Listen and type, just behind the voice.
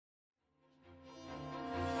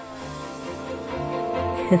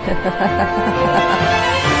I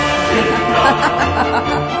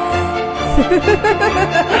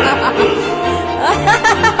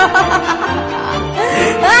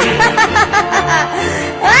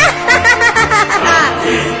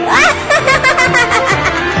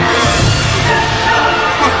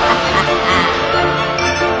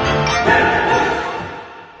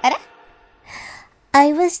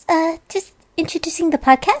was, just introducing the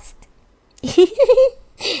podcast.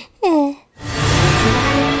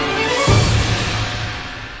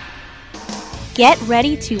 Get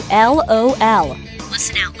ready to LOL.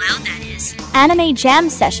 Listen out loud, that is. Anime Jam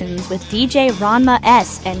Sessions with DJ Ranma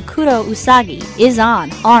S and Kuro Usagi is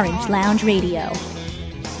on Orange Lounge Radio.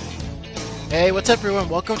 Hey, what's up everyone?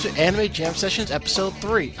 Welcome to Anime Jam Sessions Episode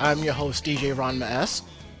 3. I'm your host, DJ Ranma S.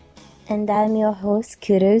 And I'm your host,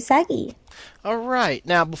 Kuro Usagi. Alright,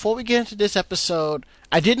 now before we get into this episode,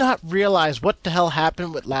 I did not realize what the hell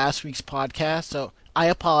happened with last week's podcast, so I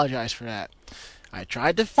apologize for that. I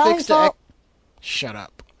tried to fix the... Shut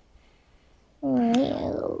up.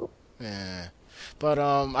 Yeah. But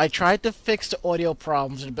I tried to fix the audio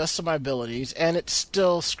problems to the best of my abilities, and it's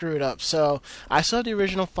still screwed up. So I saw the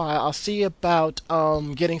original file. I'll see about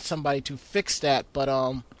getting somebody to fix that, but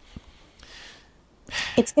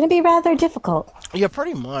it's gonna be rather difficult. Yeah,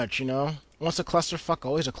 pretty much, you know. Once a clusterfuck,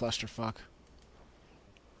 always a clusterfuck.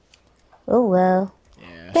 Oh well.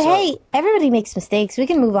 Yeah. But hey, everybody makes mistakes. We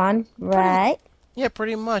can move on, right? Yeah,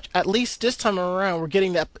 pretty much. At least this time around, we're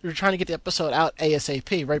trying to get the episode out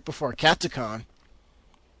ASAP, right before Katsucon.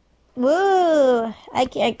 Woo! I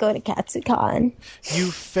can't go to Katsucon.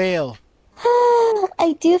 You fail.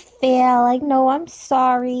 I do fail. I know. I'm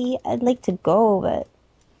sorry. I'd like to go, but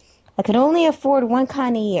I could only afford one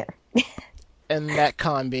con a year. And that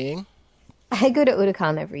con being? I go to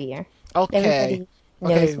Otakon every year. Okay. Everybody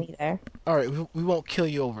knows me there. Alright, we won't kill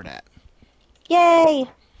you over that. Yay!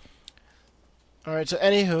 Alright, so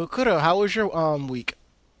anywho, Kuro, how was your week?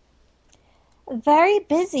 Very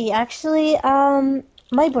busy, actually.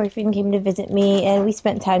 My boyfriend came to visit me, and we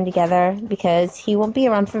spent time together because he won't be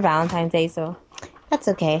around for Valentine's Day, so that's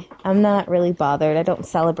okay. I'm not really bothered. I don't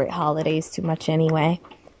celebrate holidays too much anyway.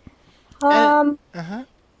 That's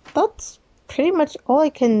pretty much all I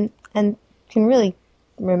can really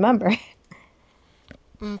remember.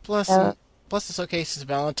 Plus it's okay since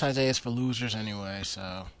Valentine's Day is for losers anyway,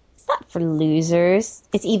 so... It's not for losers.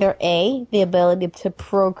 It's either A, the ability to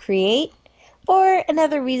procreate, or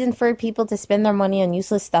another reason for people to spend their money on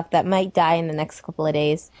useless stuff that might die in the next couple of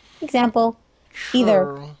days. Example,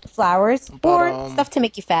 either flowers or stuff to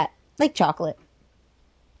make you fat, like chocolate.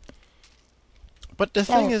 But the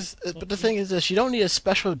thing is this: you don't need a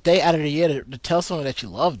special day out of the year to tell someone that you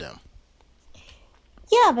love them.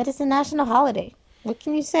 Yeah, but it's a national holiday. What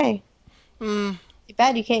can you say? Too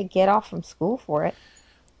bad you can't get off from school for it.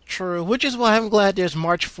 True, which is why I'm glad there's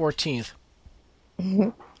March 14th.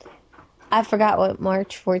 I forgot what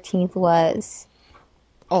March 14th was.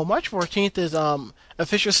 Oh, March 14th is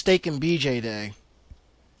official Steak and BJ Day.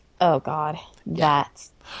 Oh God, yeah.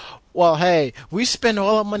 That's... Well, hey, we spend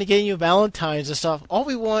all our money getting you Valentine's and stuff. All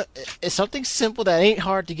we want is something simple that ain't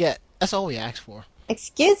hard to get. That's all we ask for.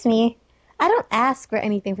 Excuse me? I don't ask for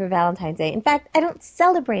anything for Valentine's Day. In fact, I don't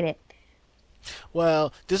celebrate it.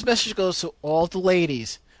 Well, this message goes to all the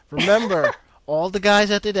ladies. Remember, all the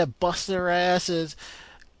guys out there that bust their asses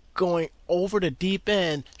going over the deep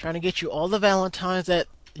end, trying to get you all the Valentines that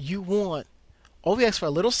you want. All we ask for a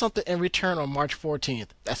little something in return on March 14th.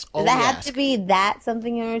 That's all we ask. Does that have to be that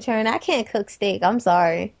something in return? I can't cook steak. I'm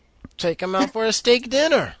sorry. Take them out for a steak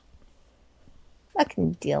dinner. I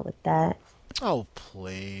can deal with that. Oh,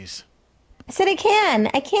 please. I said I can.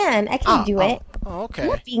 I can do it. Oh, okay. I'm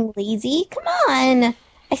not being lazy. Come on.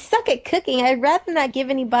 I suck at cooking. I'd rather not give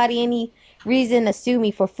anybody any reason to sue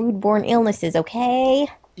me for foodborne illnesses, okay?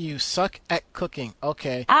 You suck at cooking.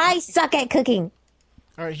 Okay. I suck at cooking.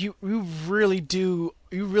 All right, you really do.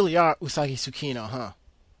 You really are Usagi Tsukino, huh?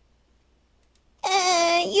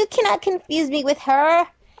 You cannot confuse me with her.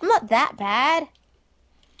 I'm not that bad.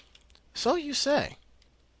 So you say.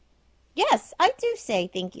 Yes, I do say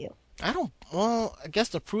thank you. Well, I guess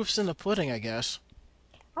the proof's in the pudding, I guess.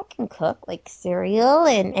 I can cook, like cereal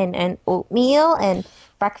and oatmeal and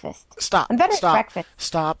breakfast. Stop. I'm better at breakfast.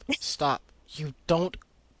 Stop. You don't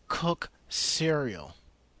cook cereal.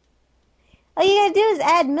 All you gotta do is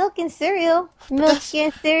add milk and cereal. Milk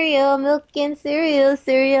and cereal, milk and cereal,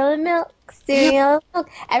 cereal and milk, cereal and milk.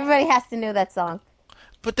 Everybody has to know that song.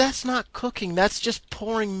 But that's not cooking. That's just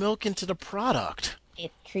pouring milk into the product.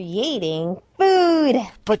 It's creating food.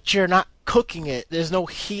 But you're not cooking it. There's no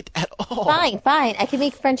heat at all. Fine. I can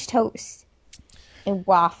make French toast and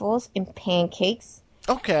waffles and pancakes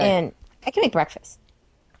Okay. And I can make breakfast.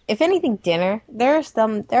 If anything, dinner. There are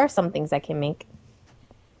some things I can make.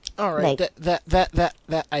 All right. Like,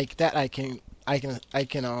 I can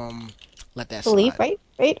let that believe, slide.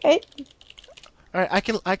 right? All right. I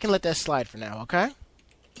can let that slide for now. Okay.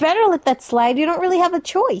 Better let that slide. You don't really have a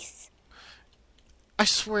choice. I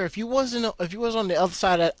swear, if you was on the other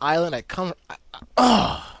side of that island, I'd come.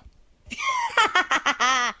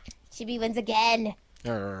 Chibi wins again.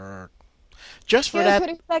 Just for You're that.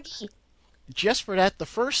 putting Buggy. Just for that, the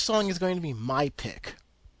first song is going to be my pick.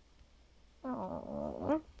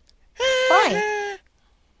 Aww. Fine.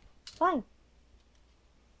 Fine.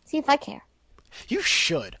 See if I care. You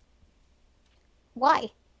should,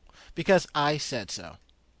 Why? because I said so.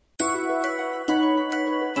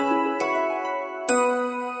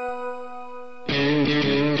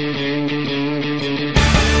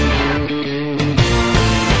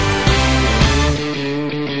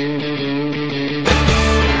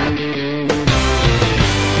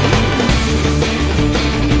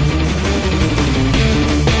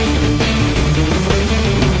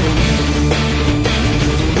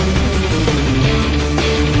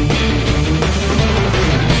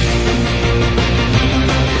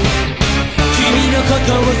 こ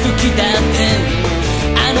とを好きだって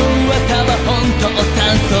あの噂は本当さ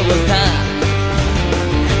そうさ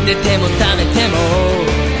寝ても覚めても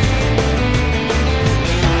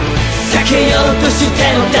避けようとして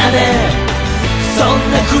もダメそん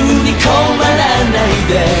な風に困らない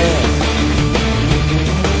で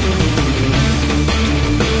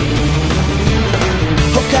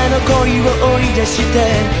他の恋を追い出して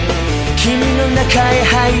君の中へ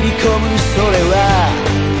入り込むそれ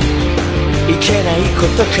はいけないこ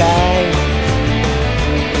とかい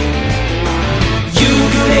夕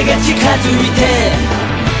暮れが近づいて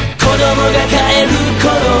子供が帰る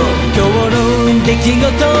頃今日の出来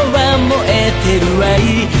事は燃えてるわ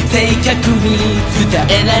い正確に伝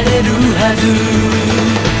えられるはず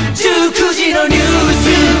19時のニュー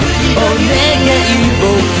スお願い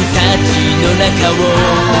僕たちの中を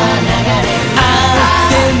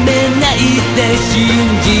責めないで真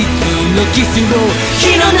実のキスを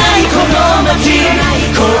火のないこの街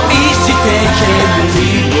恋して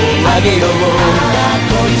煙をあげよう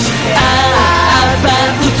アバ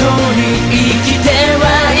ウトに生きては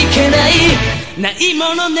いけないない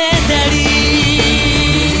ものねだり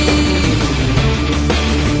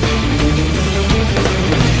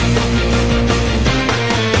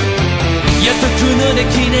予測ので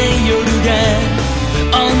きない夜が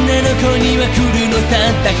女の子には来るのさ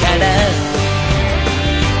だから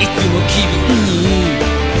いつも機敏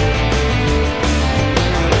に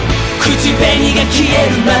口紅が消え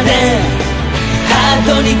るまでハー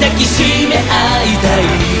トに抱きしめ合いたい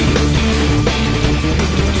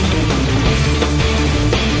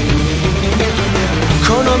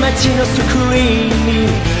この街のスクリーンに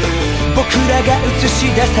僕らが映し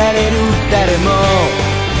出される誰も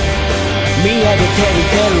見上げて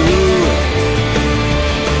る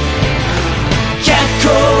脚光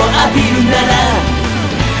を浴びるなら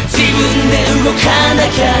自分で動かな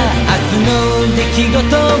きゃ明日の出来事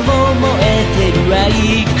も燃えてるわ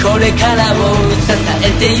いこれからを支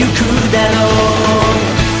えてゆくだろ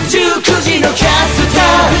う19時のキャスタ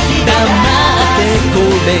ー黙ってこ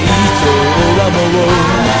れ以上はもう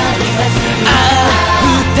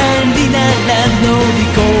二人なら乗り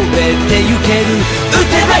越えてゆける打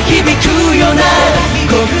てば響くような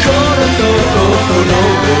心と心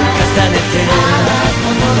を重ねて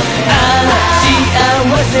幸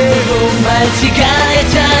せを間違え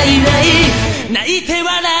ちゃいない泣いて笑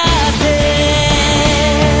って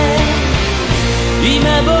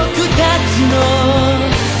今僕たちの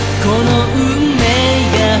この運命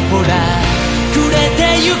がほら暮れて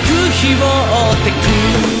ゆく日を追ってく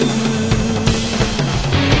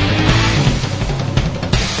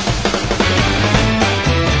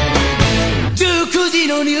19時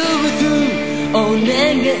のニュースお願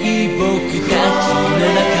い僕たちの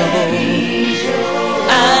中を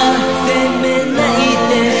責めない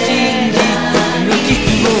で真実のキス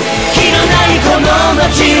を火のないこの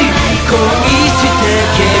街恋して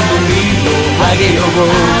煙をあげよう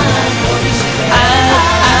ア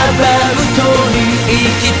バウトに生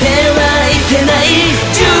きてはいけない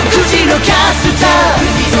19時のキャスター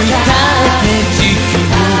伝えて地球の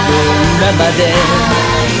裏まで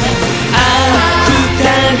二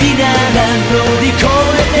人なら乗り越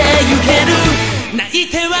えてゆける泣い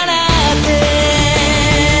て笑って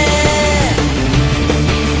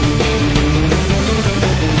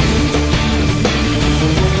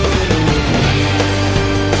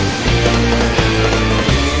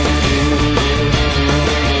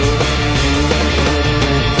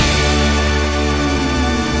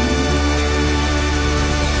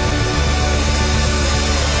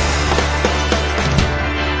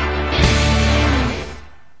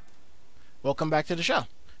back to the show.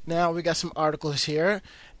 Now we got some articles here.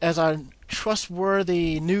 As our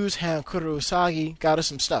trustworthy news hound Kuro Usagi got us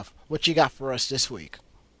some stuff. What you got for us this week?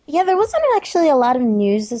 Yeah, there wasn't actually a lot of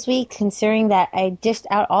news this week, considering that I dished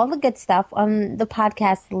out all the good stuff on the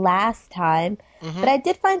podcast last time. But I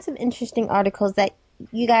did find some interesting articles that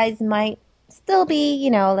you guys might still be,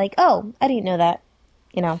 like, oh, I didn't know that,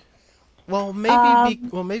 Well,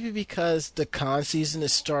 maybe because the con season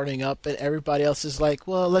is starting up and everybody else is like,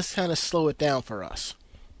 well, let's kind of slow it down for us.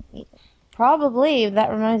 Probably. That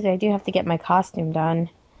reminds me, I do have to get my costume done.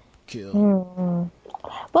 Cool.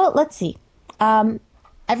 Well, let's see.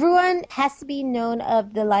 Everyone has to be known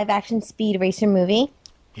of the live-action Speed Racer movie.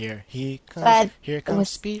 Here he comes. Here comes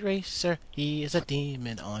Speed Racer. He is a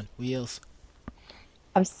demon on wheels.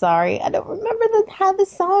 I'm sorry, I don't remember how the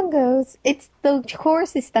song goes. The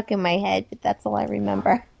chorus is stuck in my head, but that's all I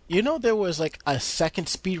remember. You know there was like a second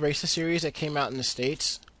Speed Racer series that came out in the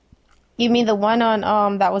States? You mean the one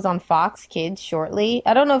on that was on Fox Kids shortly?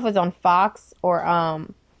 I don't know if it was on Fox or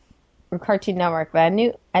Cartoon Network, but I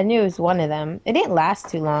knew it was one of them. It didn't last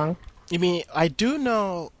too long. You mean I do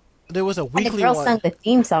know there was a And weekly the girl one. sang the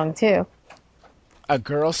theme song too. A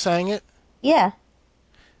girl sang it? Yeah.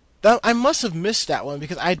 I must have missed that one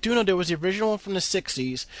because I do know there was the original one from the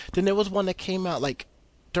 60s. Then there was one that came out like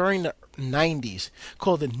during the 90s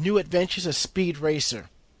called The New Adventures of Speed Racer.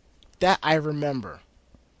 That I remember.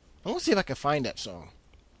 I'm going to see if I can find that song.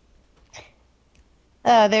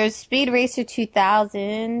 There's Speed Racer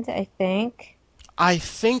 2000, I think. I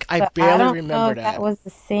think I But barely I don't remember know if that. that was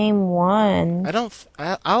the same one.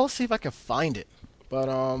 I'll see if I can find it. But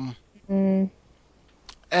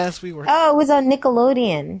as we were Oh, it was on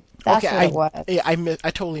Nickelodeon. That's okay, what it was. yeah,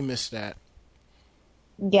 I totally missed that.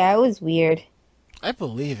 Yeah, it was weird. I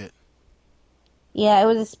believe it. Yeah, it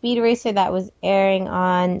was a Speed Racer that was airing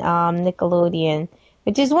on Nickelodeon,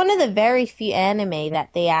 which is one of the very few anime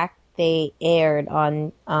that they aired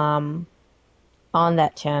on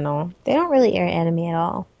that channel. They don't really air anime at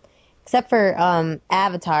all, except for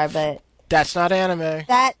Avatar. But That's not anime.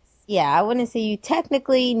 I wouldn't say you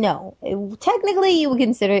technically no. Technically, you would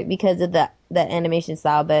consider it because of the animation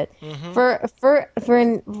style, but for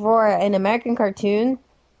an American cartoon,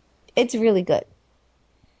 it's really good.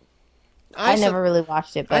 I never really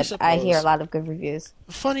watched it, but I hear a lot of good reviews.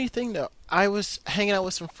 Funny thing though, I was hanging out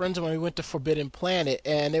with some friends when we went to Forbidden Planet,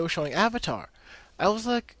 and they were showing Avatar. I was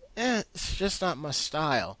like, it's just not my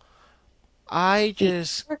style. I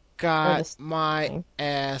just got my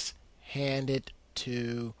ass handed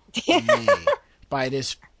to me by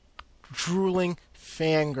this drooling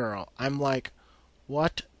fangirl. I'm like,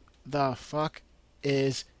 what the fuck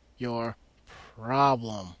is your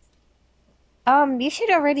problem? You should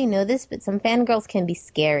already know this, but some fangirls can be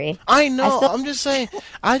scary. I know. I'm just saying.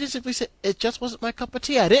 I just simply said it just wasn't my cup of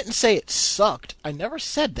tea. I didn't say it sucked. I never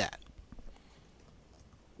said that.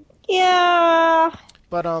 Yeah.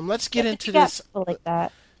 But let's get into You got this. people like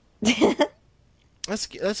that.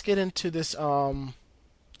 Let's get into this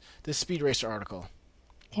this Speed Racer article.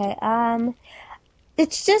 Okay.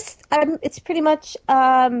 It's just it's pretty much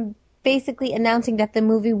basically announcing that the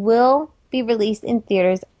movie will be released in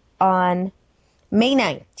theaters on May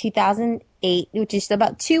 9th, 2008, which is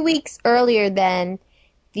about 2 weeks earlier than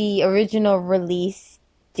the original release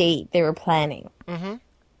date they were planning.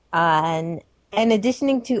 And in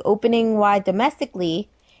addition to opening wide domestically,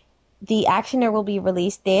 the actioner will be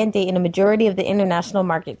released day and date in a majority of the international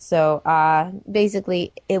markets. So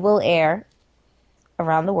basically, it will air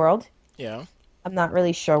around the world. Yeah. I'm not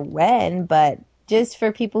really sure when, but just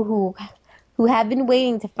for people who have been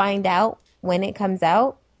waiting to find out when it comes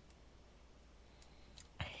out,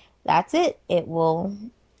 that's it. It will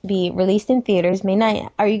be released in theaters May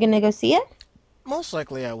 9th. Are you going to go see it? Most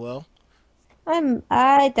likely I will.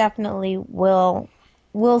 I definitely will.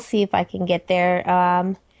 We'll see if I can get there.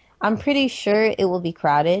 I'm pretty sure it will be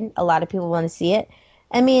crowded. A lot of people want to see it.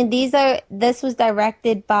 I mean, this was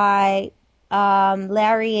directed by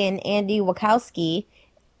Larry and Andy Wachowski,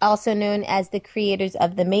 also known as the creators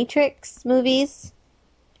of the Matrix movies.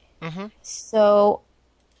 So,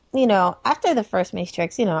 after the first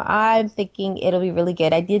Matrix, I'm thinking it'll be really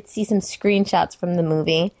good. I did see some screenshots from the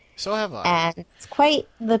movie. So have I. And it's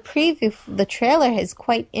the trailer is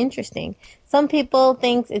quite interesting. Some people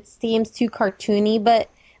think it seems too cartoony,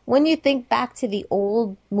 but when you think back to the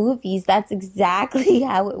old movies, that's exactly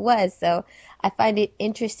how it was. So I find it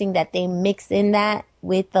interesting that they mix in that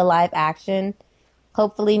with the live action.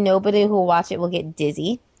 Hopefully nobody who will watch it will get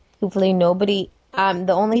dizzy. Hopefully nobody,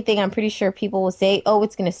 the only thing I'm pretty sure people will say, oh,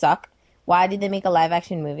 it's going to suck. Why did they make a live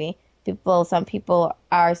action movie? Some people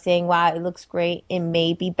are saying, wow, it looks great. It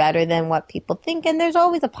may be better than what people think. And there's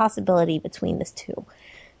always a possibility between this two.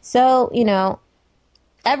 So,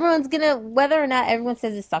 everyone's gonna, whether or not everyone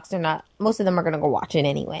says it sucks or not, most of them are gonna go watch it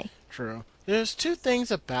anyway. True. There's two things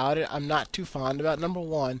about it I'm not too fond about. Number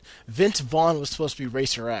one, Vince Vaughn was supposed to be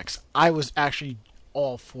Racer X. I was actually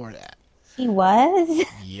all for that. He was?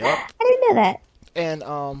 Yep. I didn't know that. And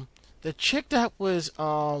the chick that was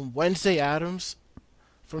Wednesday Addams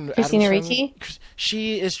from the Christina Addams Ricci? Family,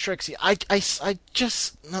 she is Trixie. I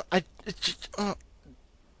just no, I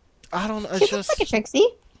don't know. It's She looks just like a Trixie.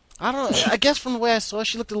 I don't know. I guess from the way I saw it,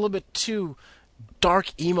 she looked a little bit too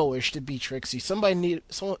dark emo-ish to be Trixie. It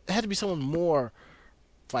had to be someone more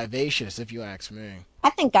vivacious, if you ask me.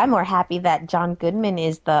 I think I'm more happy that John Goodman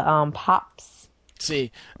is the Pops.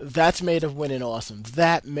 See, that's made of Winning Awesome.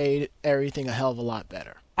 That made everything a hell of a lot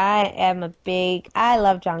better. I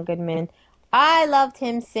love John Goodman. I loved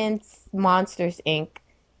him since Monsters, Inc.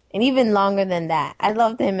 And even longer than that. I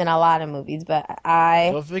loved him in a lot of movies, but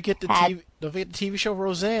Don't forget the TV show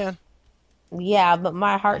Roseanne. Yeah, but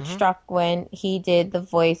my heart struck when he did the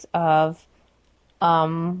voice of,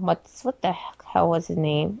 what the hell was his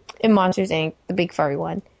name? In Monsters, Inc., the big furry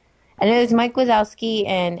one. And it was Mike Wazowski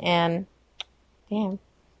and damn.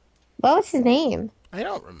 What was his name? I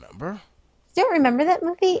don't remember. Still remember that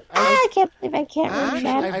movie? I can't believe I can't remember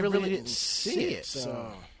that. I really didn't see it,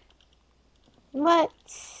 so... What?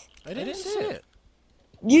 I didn't see it.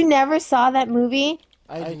 You never saw that movie?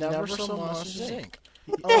 I never saw Monsters, Inc.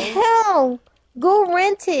 What the hell? Go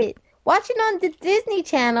rent it. Watch it on the Disney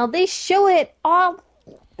Channel. They show it all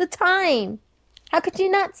the time. How could you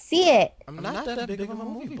not see it? I'm not that big of a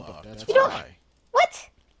movie buff, that's You don't- why. What?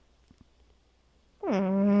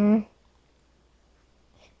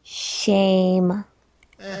 Shame.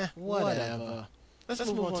 Whatever. Let's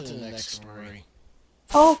move on to the next story.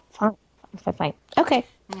 Oh, fine. Okay.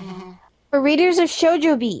 For readers of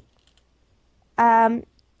Shoujo Beat, the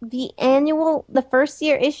first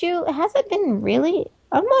year issue hasn't been really.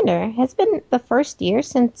 I wonder, has been the first year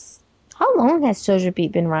since. How long has Shoujo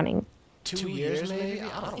Beat been running? 2 years, maybe?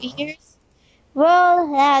 I don't know. 2 years?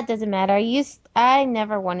 Well, that doesn't matter. I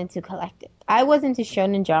never wanted to collect it. I was into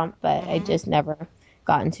Shonen Jump, but I just never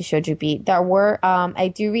got into Shoujo Beat. There were, I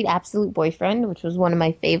do read Absolute Boyfriend, which was one of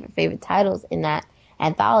my favorite titles in that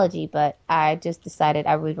anthology, but I just decided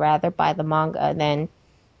I would rather buy the manga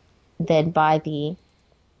than buy the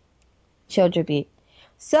Shoujo Beat.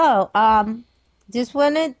 So, just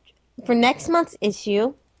wanted, for next month's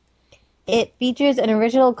issue, it features an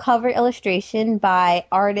original cover illustration by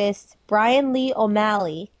artist Brian Lee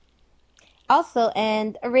O'Malley. Also,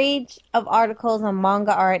 and a range of articles on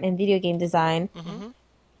manga art and video game design.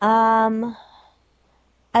 I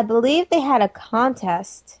believe they had a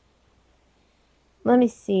contest. Let me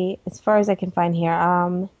see, as far as I can find here.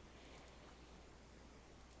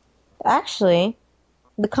 Actually,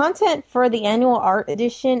 the content for the annual art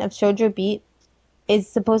edition of Shoujo Beat is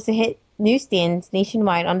supposed to hit newsstands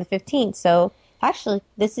nationwide on the 15th. So, actually,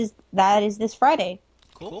 that is this Friday.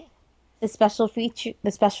 Cool. The special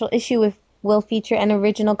issue will feature an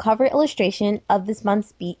original cover illustration of this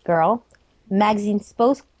month's Beat Girl, magazine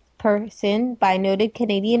spokesperson by noted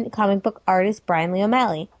Canadian comic book artist Brian Lee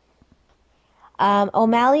O'Malley.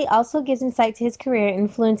 O'Malley also gives insight to his career and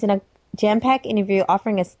influence in a jam-packed interview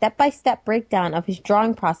offering a step-by-step breakdown of his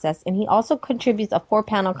drawing process, and he also contributes a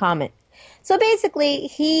 4-panel comment. So basically,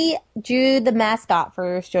 he drew the mascot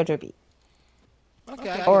for Shoujo Beat. Okay,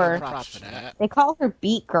 I Or- give props for that. They call her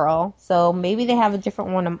Beat Girl, so maybe they have a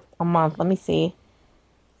different one a month. Let me see.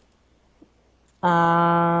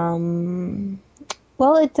 Well,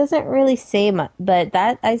 it doesn't really say much, but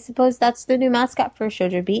I suppose that's the new mascot for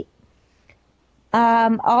Shoujo Beat.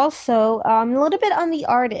 Also, a little bit on the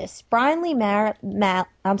artist, Brian Lee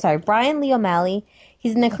O'Malley.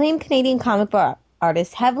 He's an acclaimed Canadian comic book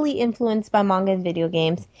artist, heavily influenced by manga and video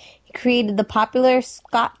games. He created the popular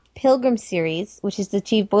Scott Pilgrim series, which has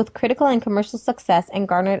achieved both critical and commercial success and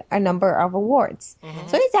garnered a number of awards.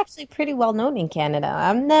 So he's actually pretty well known in Canada.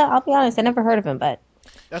 I'll be honest, I never heard of him, but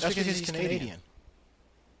That's because he's Canadian.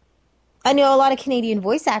 I know a lot of Canadian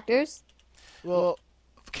voice actors. Well,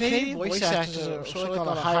 Canadian voice actors are sort of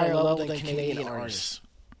on a higher level than Canadian artists.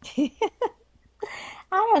 I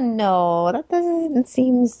don't know. That doesn't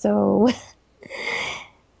seem so.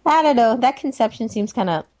 I don't know. That conception seems kind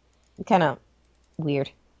of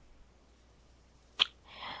weird.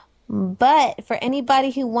 But for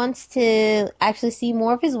anybody who wants to actually see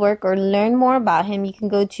more of his work or learn more about him, you can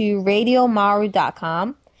go to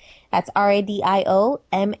radiomaru.com. That's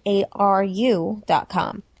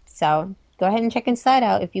RADIOMARU.com. So go ahead and check his site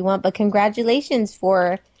out if you want. But congratulations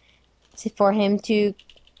for for him to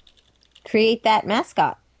create that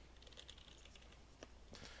mascot.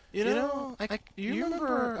 You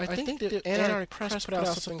remember, I think the Anarchy Press put out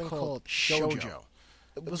something called Shoujo.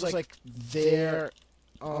 It was like their,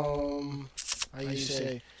 how do you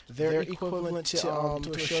say, their equivalent to a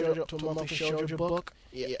monthly shoujo book.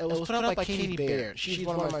 Yeah, it was put out by Katie Baird. She's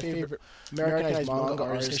one of my favorite Americanized manga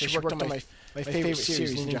artists. She worked on my favorite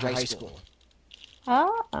series, Ninja High School.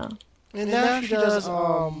 Oh. And now she does a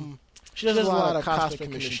lot of cosplay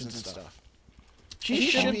commissions and stuff. She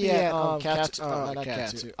should be at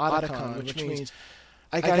Otakon, which means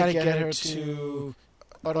I gotta get her to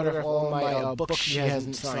order all my books she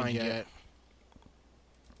hasn't signed yet.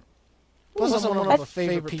 Plus, I'm one of the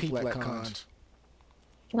favorite people at cons.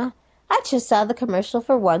 Well, I just saw the commercial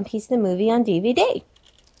for One Piece the movie on DVD.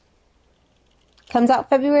 Comes out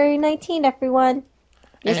February 19th, everyone.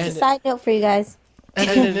 Just a side note for you guys.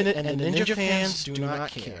 And the Ninja fans do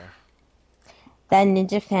not care. Then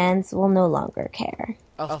Ninja fans will no longer care.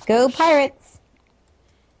 Go Pirates!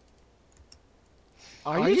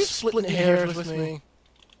 Are you splitting hairs with me?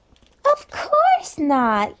 Of course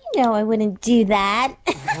not. You know I wouldn't do that.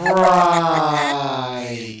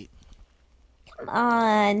 Right. Come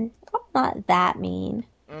on. I'm not that mean.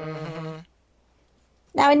 Mm-hmm.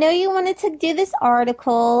 Now, I know you wanted to do this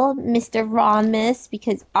article, Mr. Ronmus,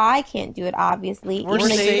 because I can't do it, obviously. We're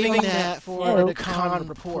saving that for the con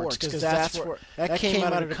reports, because that came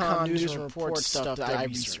out of the con news and reports stuff that I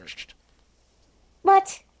researched.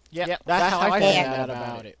 What? Yeah, that's how I found out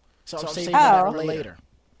about it. So I'm saving that for later.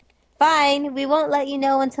 Fine, we won't let you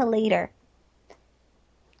know until later.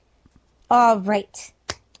 All right.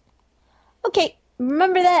 Okay,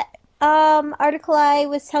 remember that article I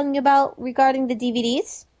was telling you about regarding the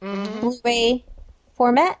DVDs? Mm-hmm. Blu-ray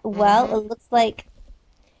format? Well, it looks like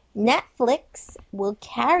Netflix will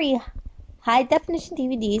carry high-definition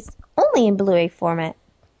DVDs only in Blu-ray format.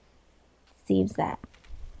 Seems that.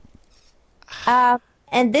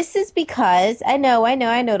 And this is because, I know,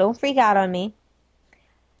 don't freak out on me.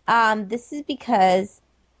 This is because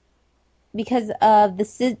of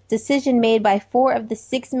the decision made by 4 of the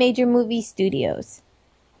 6 major movie studios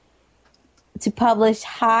to publish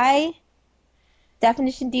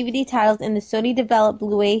high-definition DVD titles in the Sony-developed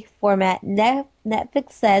Blu-ray format.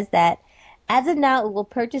 Netflix says that, as of now, it will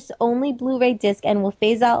purchase only Blu-ray disc and will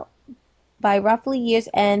phase out by roughly year's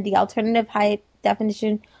end the alternative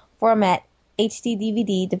high-definition format HD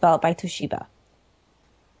DVD developed by Toshiba.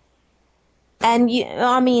 And,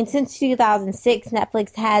 since 2006,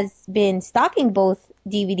 Netflix has been stocking both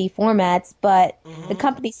DVD formats, but the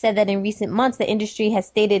company said that in recent months, the industry has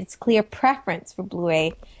stated its clear preference for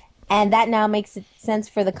Blu-ray, and that now makes sense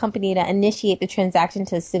for the company to initiate the transaction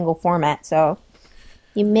to a single format. So,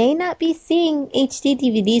 you may not be seeing HD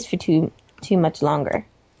DVDs for too much longer.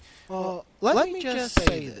 Well, let me just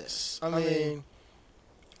say this. I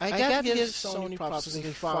gotta give Sony props because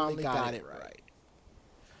they finally got it right.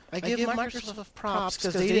 I give Microsoft props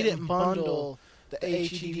because they didn't bundle the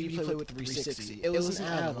HD player with the 360. It was an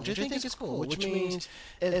add-on, which I think is cool, which means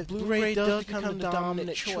if Blu-ray does become the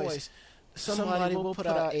dominant choice, somebody will put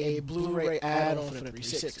out a Blu-ray add-on for the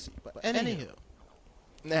 360. But anywho,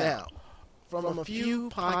 now, from a few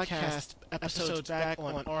podcast episodes back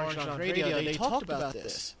on Orange Lounge Radio, they talked about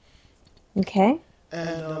this. Okay.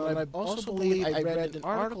 And I also believe I read an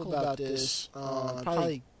article about this on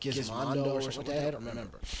probably Gizmodo or something. I don't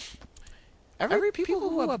remember. Every people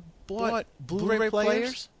who have bought Blu-ray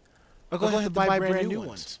players are going to have to buy brand new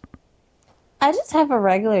ones. I just have a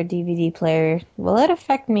regular DVD player. Will it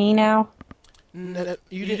affect me now? No,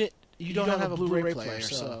 you don't have a Blu-ray player,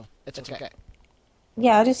 so it's okay.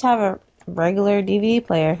 Yeah, I just have a regular DVD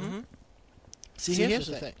player. Mm-hmm. See, here's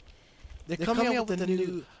the thing. They're coming out with the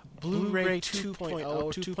new Blu-ray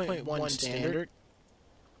 2.0, 2.1 standard.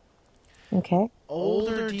 Okay.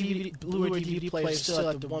 Older Blu-ray DVD players still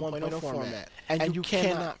have the 1.0 format, and you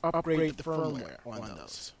cannot upgrade the firmware on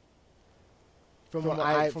those. From what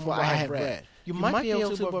I have read, you might be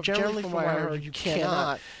able to, but generally from what I heard, you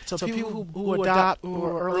cannot. So people who are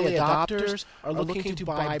early adopters are looking to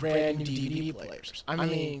buy brand new DVD players.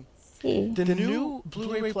 The new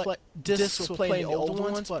Blu-ray discs will play the old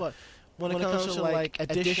ones, but when it comes to like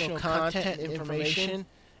additional content information,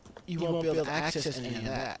 you won't be able to access any of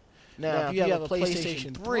that. Now, if you have a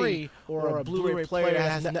PlayStation 3 or a Blu-ray player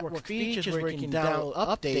that has network features where you can download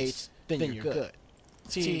updates, then you're good.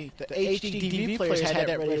 See, the HD DVD players had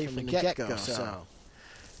that ready from the get-go, so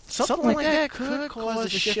something like that could cause a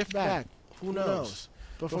shift back. Who knows?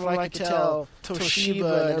 But from what I can tell,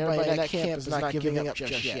 Toshiba and everybody in that camp is not giving up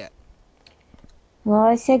just yet. Well,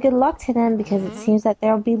 I say good luck to them because it seems that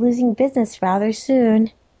they'll be losing business rather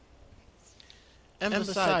soon. And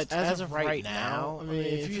besides, as of right now, I mean,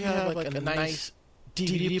 if you have like a nice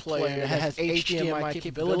DVD player that has HDMI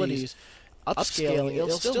capabilities, upscaling, it'll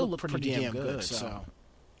still look pretty damn good. So,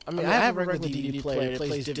 I mean, I have a regular DVD player that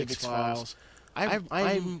plays DivX files.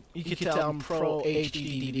 You can tell I'm pro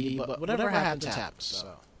HD DVD, but whatever happens, happens.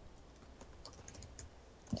 So.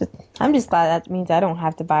 I'm just glad that means I don't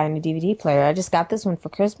have to buy a new DVD player. I just got this one for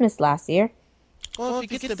Christmas last year. Well,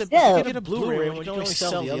 if you get a Blu-ray, you can only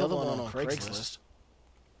sell the other one on Craigslist.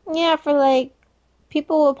 Yeah, for like,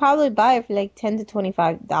 people will probably buy it for like $10 to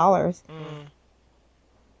 $25.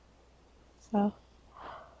 So,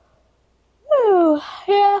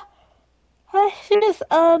 yeah. I just,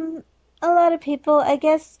 a lot of people, I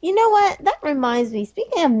guess, you know what? That reminds me,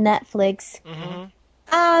 speaking of Netflix,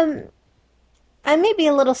 I may be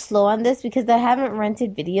a little slow on this because I haven't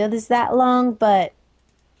rented videos that long, but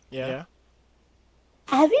yeah.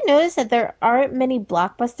 Have you noticed that there aren't many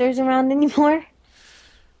Blockbusters around anymore?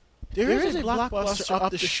 There is a Blockbuster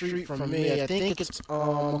up the street from me. I think it's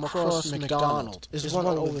across McDonald. There's one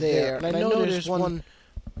over there. And I know there's one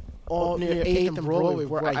near 8th and Broadway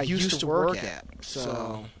where I used to work at.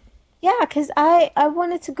 So. Yeah, because I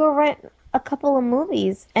wanted to go rent a couple of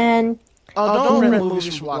movies. And don't rent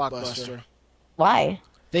movies from Blockbuster. Why?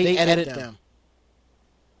 They edit them.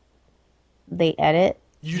 They edit?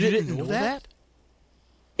 You didn't know that?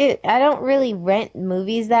 I don't really rent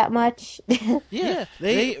movies that much. Yeah,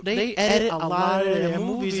 they edit a lot of their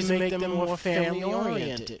movies and make them more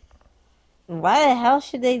family-oriented. Why the hell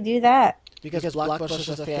should they do that? Because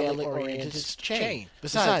Blockbuster's a family-oriented chain.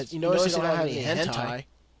 Besides, you notice they don't have any hentai.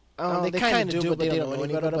 They kind of do, but they don't know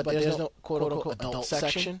any better, but there's no quote-unquote adult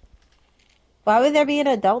section. Why would there be an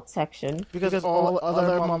adult section? Because all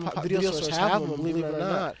other mom-and-pop video stores have them, believe it or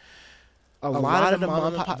not. A lot of the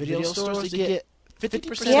mom-and-pop video stores, they get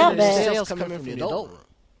 50% of their sales coming from the adult room.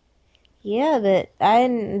 Yeah, but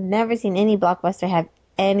I've never seen any Blockbuster have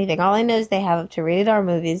anything. All I know is they have up to rated R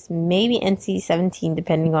movies, maybe NC-17,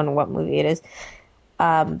 depending on what movie it is.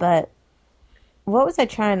 But what was I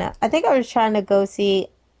trying to... I think I was trying to go see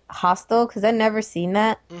Hostel, because I'd never seen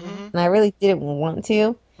that, and I really didn't want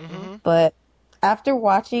to. But after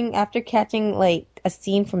catching, like, a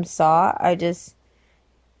scene from Saw,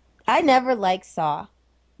 I never liked Saw.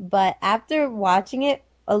 But after watching it,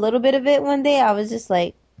 a little bit of it one day, I was just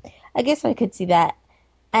like, I guess I could see that.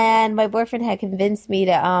 And my boyfriend had convinced me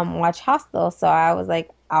to watch Hostel, so I was like,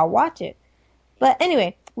 I'll watch it. But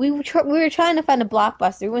anyway, we were trying to find a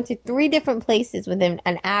Blockbuster. We went to 3 different places within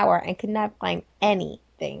an hour and could not find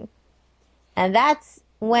anything. And that's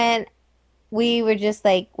when we were just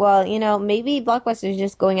like, well, you know, maybe Blockbuster is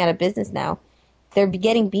just going out of business now. They're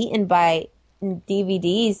getting beaten by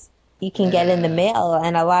DVDs you can get in the mail,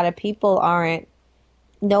 and a lot of people aren't.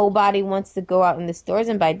 Nobody wants to go out in the stores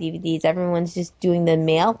and buy DVDs. Everyone's just doing the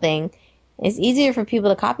mail thing. It's easier for people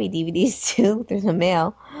to copy DVDs too through the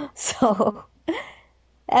mail. So,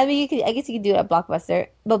 I mean, I guess you could do it at Blockbuster,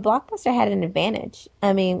 but Blockbuster had an advantage.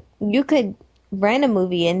 I mean, you could rent a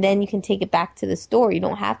movie and then you can take it back to the store. You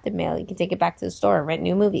don't have to mail. You can take it back to the store and rent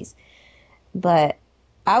new movies. But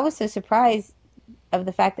I was so surprised of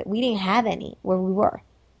the fact that we didn't have any where we were.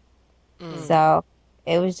 So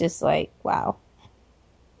it was just like, wow.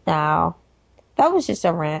 Now, that was just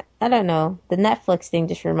a rant. I don't know. The Netflix thing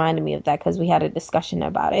just reminded me of that because we had a discussion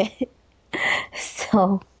about it.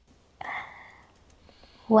 So,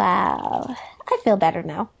 wow. I feel better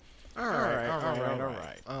now. All right.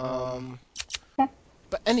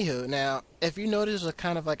 But anywho, now, if you notice a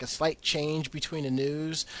kind of like a slight change between the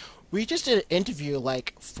news, we just did an interview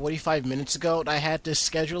like 45 minutes ago, and I had to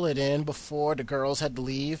schedule it in before the girls had to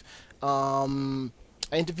leave. We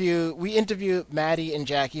interviewed Maddie and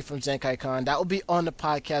Jackie from Zenkai Con. That will be on the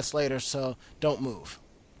podcast later, so don't move.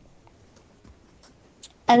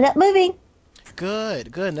 I'm not moving.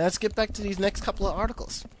 Good. Now let's get back to these next couple of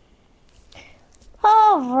articles.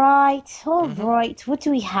 All right. What do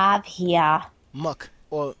we have here? Muck,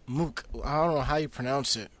 or Mook. I don't know how you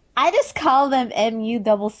pronounce it. I just call them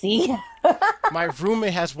MUCC. My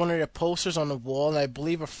roommate has one of their posters on the wall, and I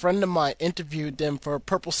believe a friend of mine interviewed them for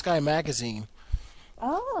Purple Sky magazine.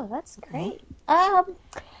 Oh, that's great.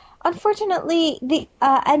 Unfortunately,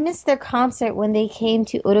 I missed their concert when they came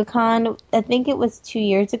to Otakon. I think it was 2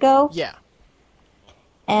 years ago. Yeah.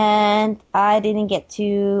 And I didn't get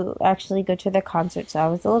to actually go to their concert, so I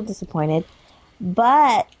was a little disappointed.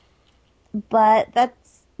 But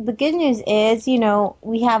that's the good news is, you know,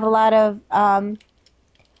 we have a lot of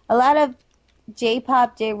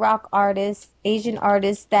J-pop, J-rock artists, Asian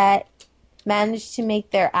artists that managed to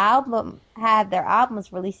make have their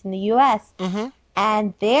albums released in the U.S.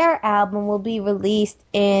 and their album will be released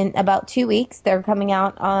in about 2 weeks. They're coming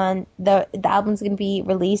out on the album's going to be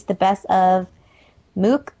released, the best of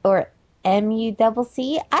Mook or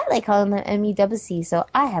MUCC. I like calling them MUCC, so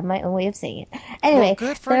I have my own way of saying it. Anyway, Well,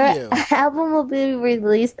 good for their you. album will be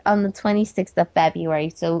released on the 26th of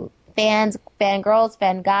February. So fans, fangirls,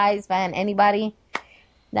 fan guys, fan anybody,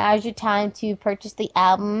 now's your time to purchase the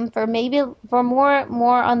album for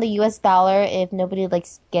more on the US dollar if nobody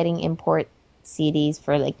likes getting import CDs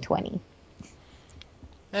for like 20.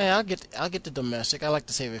 Hey, I'll get the domestic. I like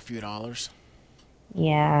to save a few dollars.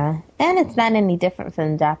 Yeah, and it's not any different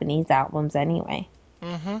from Japanese albums anyway.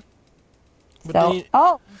 Mm-hmm. But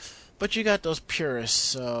So, but you got those purists,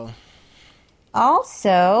 so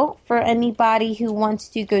also for anybody who wants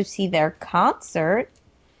to go see their concert,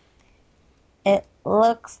 it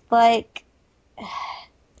looks like,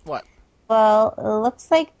 what? well, it looks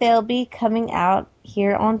like they'll be coming out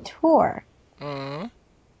here on tour. Mm-hmm.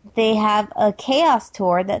 They have a Chaos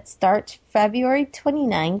tour that starts February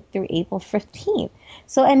 29th through April 15th.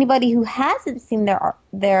 So anybody who hasn't seen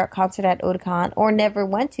their concert at Otakon or never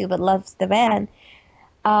went to but loves the band,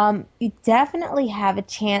 you definitely have a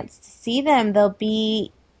chance to see them. They'll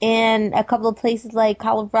be in a couple of places like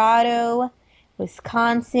Colorado,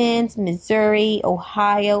 Wisconsin, Missouri,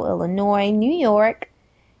 Ohio, Illinois, New York.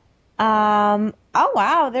 Oh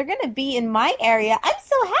wow, they're gonna be in my area. I'm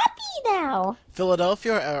so happy now.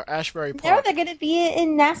 Philadelphia or Ashbury No, Park? they're gonna be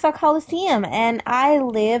in Nassau Coliseum, and I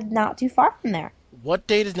live not too far from there. What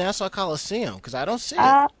date is Nassau Coliseum? Because I don't see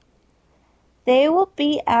it. They will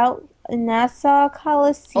be out in Nassau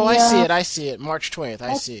Coliseum. Oh, I see it. March 20th.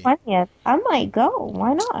 I see. 20th. I might go.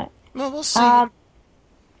 Why not? Well, we'll see.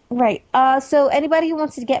 Right. So anybody who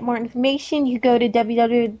wants to get more information, you go to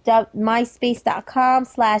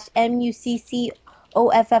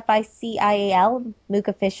www.myspace.com/MUCCOFFICIAL, Mook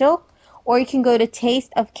Official, or you can go to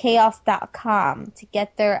tasteofchaos.com to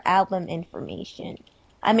get their album information.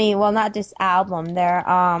 I mean, well, not just album,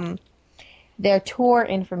 their tour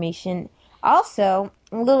information. Also,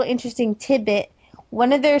 a little interesting tidbit,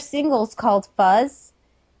 one of their singles called Fuzz,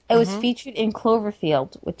 it was featured in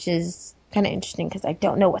Cloverfield, which is kind of interesting because I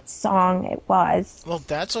don't know what song it was. Well,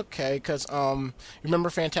 that's okay, because,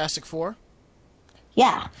 remember Fantastic Four?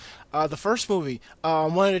 Yeah. The first movie,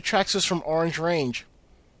 one of the tracks was from Orange Range.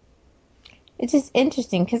 It's just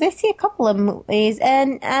interesting because I see a couple of movies,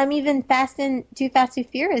 and even Too Fast, Too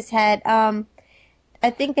Furious had, I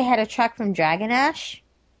think they had a track from Dragon Ash.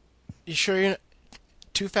 You sure you're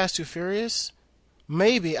Too Fast, Too Furious?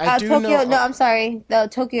 Maybe. I do Tokyo, know. No, I'm sorry. The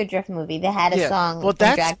Tokyo Drift movie. They had a song from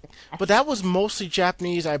Dragon Ash. But that was mostly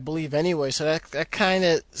Japanese, I believe, anyway. So that kind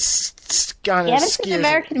of Yeah, it's an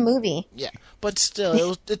American movie. Yeah, but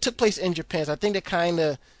still, it took place in Japan. So I think they're kind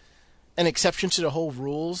of an exception to the whole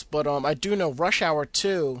rules. But I do know Rush Hour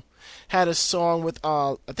 2 had a song with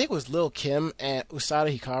I think it was Lil Kim and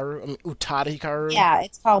Utada Hikaru. Yeah,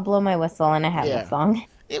 it's called Blow My Whistle, and I have Yeah. the song.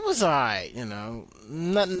 It was alright, nothing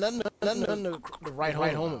to write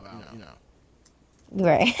home about,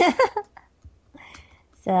 Right.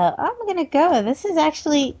 So I'm gonna go. This is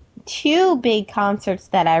actually 2 big concerts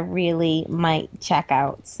that I really might check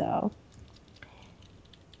out. So,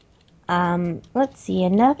 let's see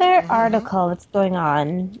another article that's going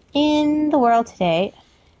on in the world today.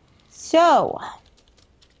 So,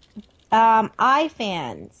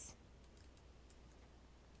 iFans.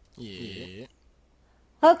 Yeah.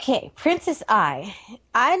 Okay, Princess Ai.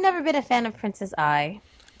 I've never been a fan of Princess Ai,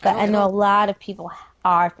 but I know a lot of people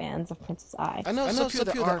are fans of Princess Ai. I know some people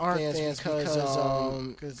that aren't fans because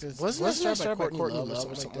wasn't it started by Courtney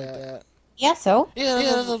Love or something like that? Yeah, so. Yeah,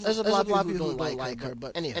 there's a lot of people who don't like her,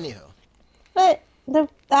 but anyhow. But the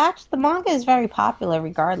manga is very popular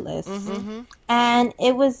regardless. Mm-hmm. And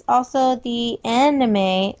it was also the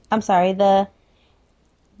anime, I'm sorry, the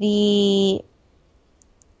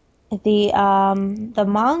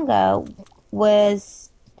manga was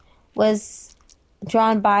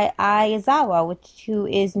drawn by Ai Yazawa, who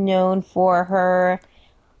is known for her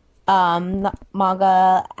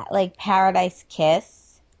manga like Paradise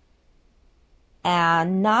Kiss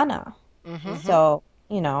and Nana. Mm-hmm. So,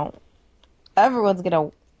 everyone's gonna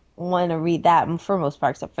want to read that for most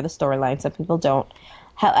part, except for the storyline. Some people don't.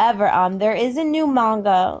 However, there is a new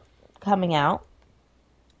manga coming out,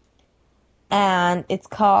 and it's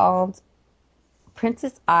called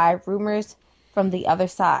Princess Ai: Rumors from the Other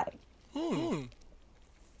Side.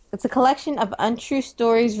 It's a collection of untrue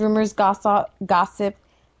stories, rumors, gossip,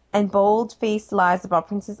 and bold-faced lies about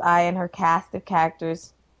Princess Ai and her cast of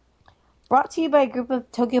characters. Brought to you by a group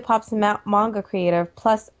of Tokyo Pop's manga creator,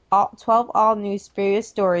 plus 12 all-new spurious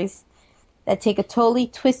stories that take a totally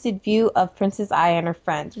twisted view of Princess Aya and her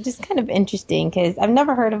friends, which is kind of interesting because I've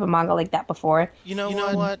never heard of a manga like that before. You know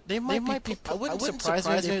what? They might be. I wouldn't surprise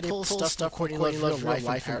me if they pull stuff from Courtney Love's real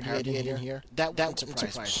life and parody it in here. That wouldn't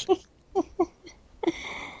surprise me.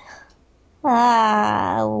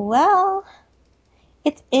 Well,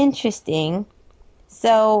 it's interesting.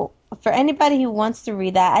 So, for anybody who wants to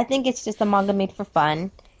read that, I think it's just a manga made for fun.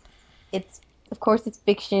 Of course, it's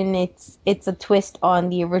fiction. It's a twist on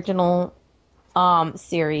the original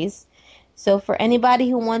series. So, for anybody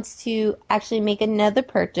who wants to actually make another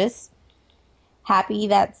purchase, happy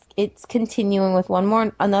that it's continuing with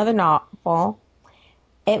another novel.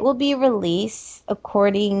 It will be released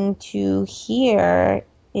according to here.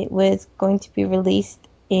 It was going to be released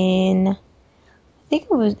in, I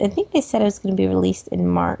think they said it was going to be released in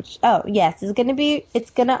March. Oh, yes, it's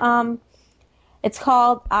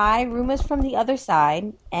called Rumors from the Other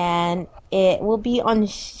Side, and it will be on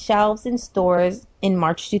shelves in stores in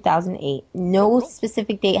March 2008. No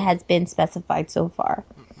specific date has been specified so far.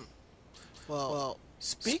 Well,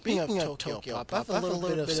 speaking of Tokyo Pop, I have a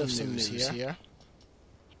little bit of some news here.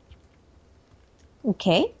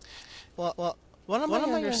 Okay. Well, one of my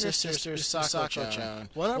younger sisters, Sako-chan,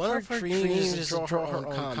 one of her dreams is to draw her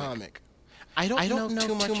own comic. I don't know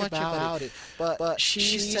too much about it, but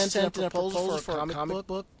she sent in a proposal for a comic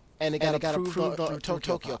book, and it got approved through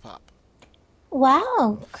Tokyo Pop.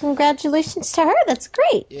 Wow, congratulations to her. That's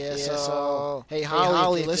great. Yeah, so hey,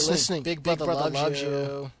 Holly, listening. Big Brother loves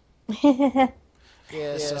you.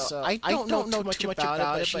 Yeah, so I don't know too much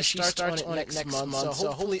about it, but she starts on it next month,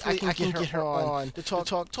 so hopefully I can get her on to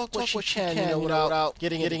talk what she can, without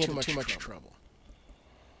getting into too much trouble.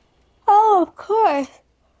 Oh, of course.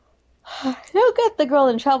 Don't get the girl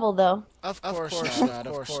in trouble, though. Of course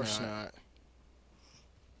not.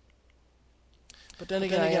 But then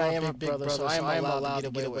again, I am her big brother, so I am allowed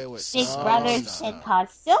to get away with Big brothers can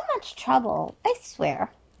cause so much trouble, I swear.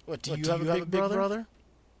 What, do you have a big brother?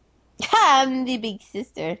 I'm the big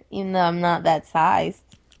sister, even though I'm not that size.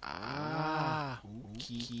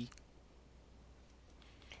 Kiki.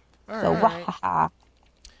 So, wahaha.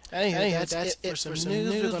 Anyway, that's it for some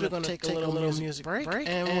news. We're going to take a little music break,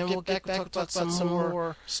 and we'll get back to talk about some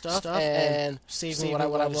more stuff and saving what I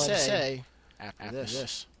want to say after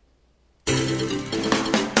this.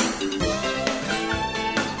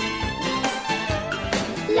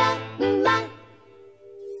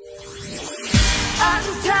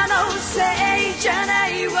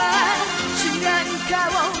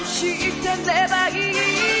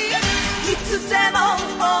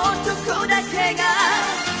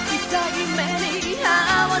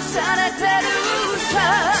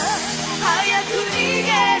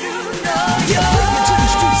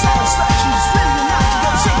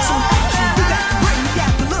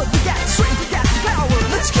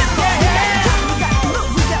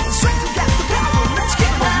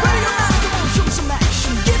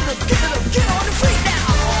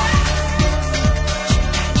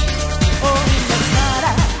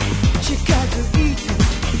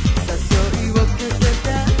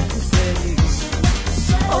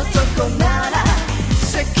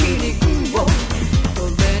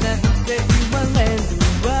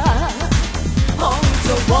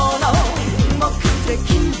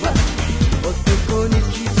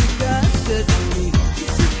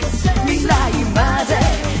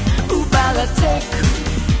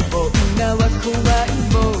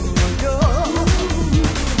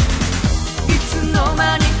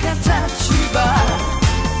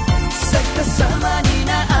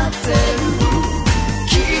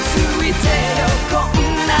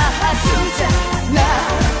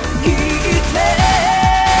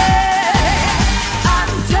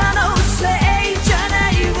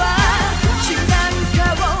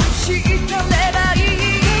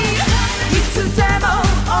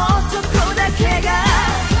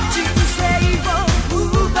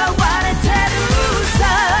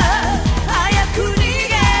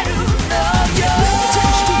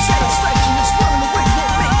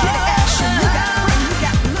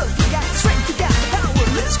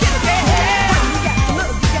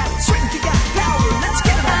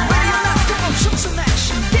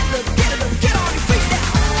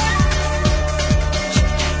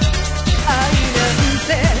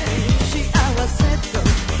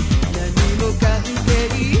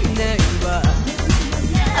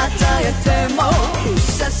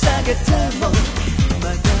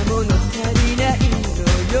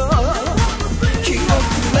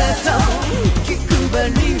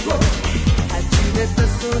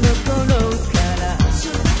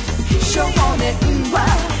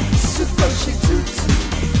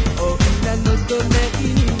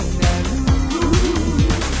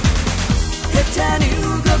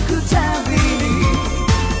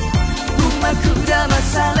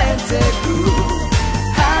 されてく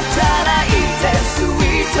働いて吸い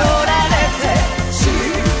取られて死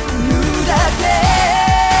ぬだけ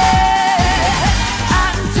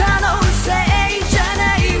あんたのせいじゃな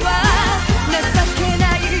いわ情けな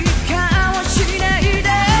い顔しない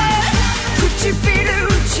で唇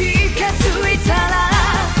近づいたら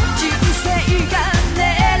人生が狙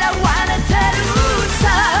われてるさ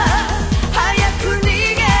早く逃げ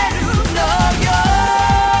るのよ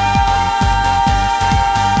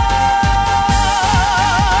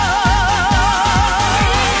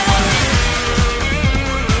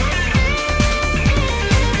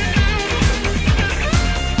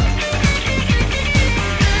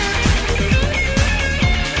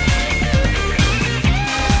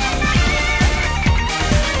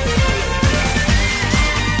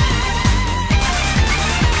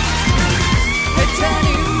下手に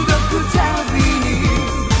動くたびに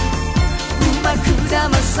うまく騙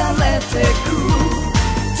されてく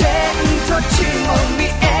天と地も見え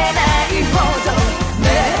ないほど目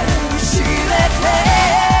知れて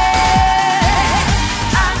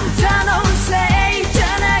あんたのせいじゃ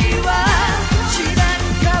ないわ知らん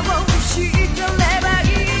顔してればい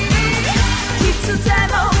いいつで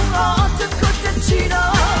も男たちの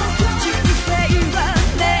人生は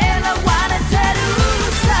狙われてる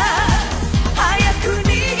さ早く逃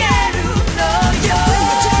げるのよ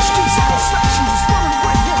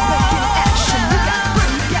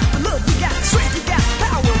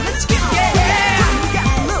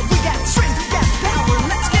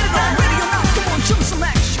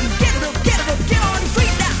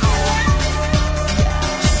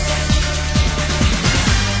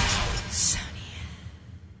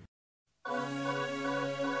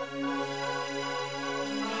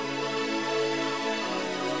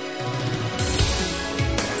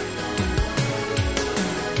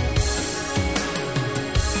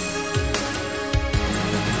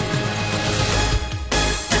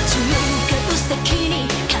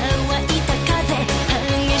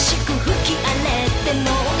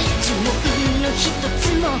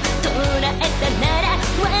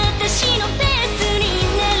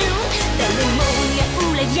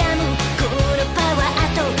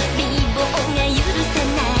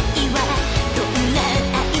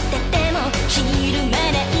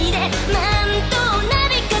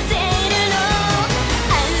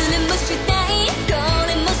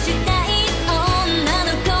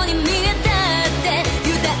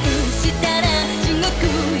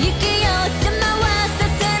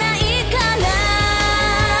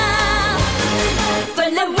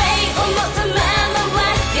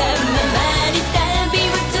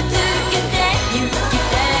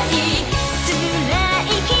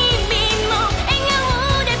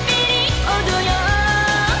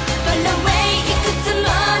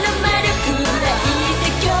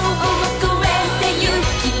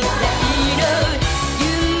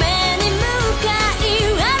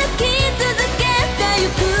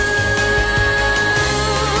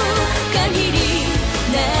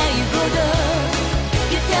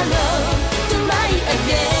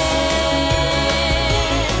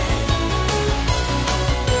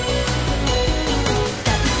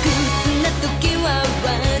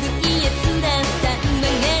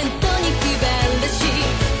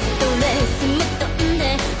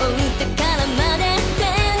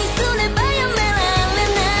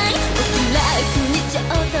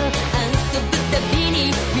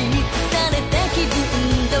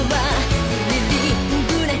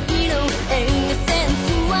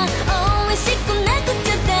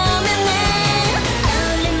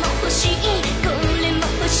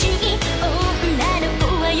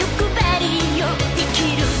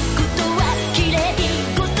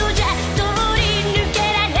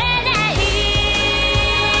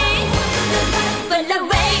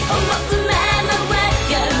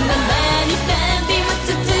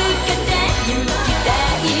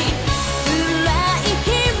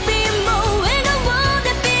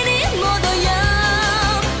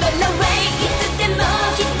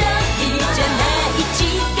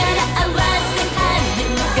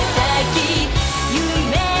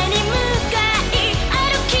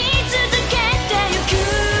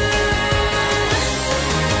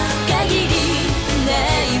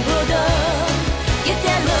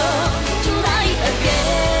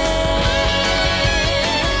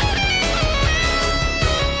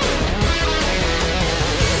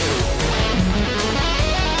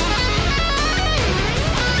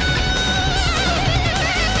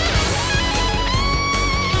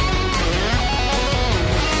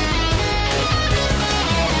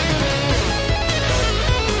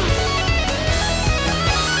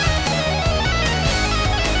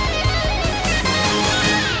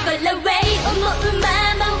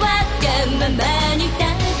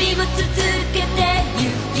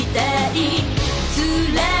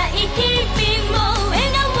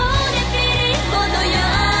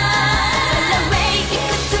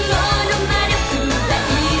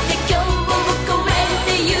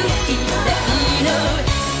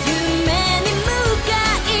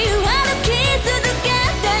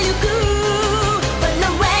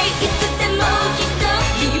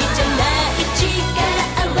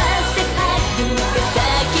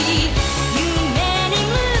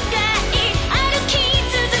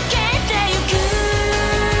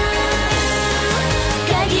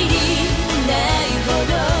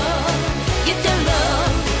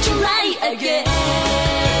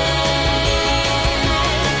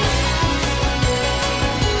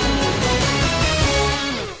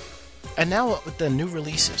And now with the new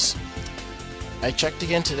releases, I checked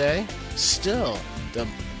again today. Still, the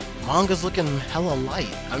manga's looking hella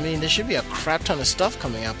light. I mean, there should be a crap ton of stuff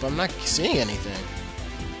coming out, but I'm not seeing anything.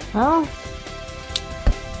 Well,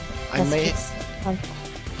 I may um,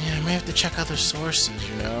 have to check other sources,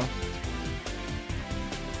 you know.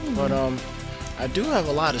 But I do have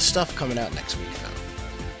a lot of stuff coming out next week,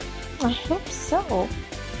 though. I hope so.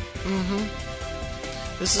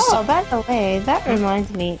 This is By the way, that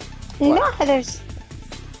reminds me. You What? know how there's...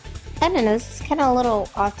 I don't know, this is kind of a little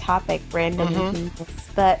off-topic, random,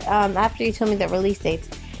 but after you told me the release dates,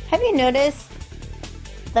 have you noticed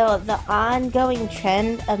the ongoing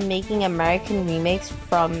trend of making American remakes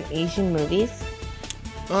from Asian movies?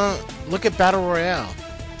 look at Battle Royale.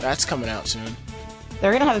 That's coming out soon.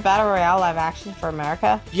 They're gonna have a Battle Royale live action for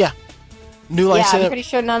America? Yeah. New Line Yeah, I'm Cinema. pretty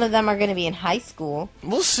sure none of them are gonna be in high school.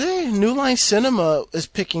 We'll see. New Line Cinema is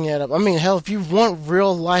picking it up. I mean, hell, if you want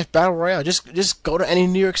real life Battle Royale, just go to any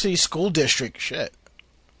New York City school district. Shit.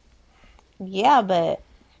 Yeah, but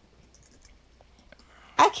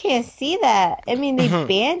I can't see that. I mean, they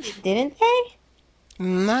banned it, didn't they?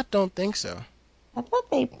 Don't think so. I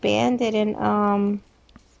thought they banned it in, what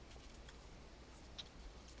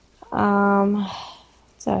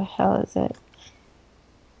the hell is it?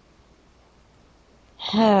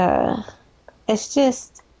 It's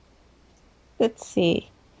just, let's see.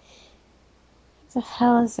 What the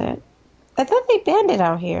hell is it? I thought they banned it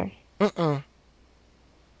out here. Mm-mm.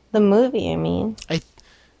 The movie, I mean.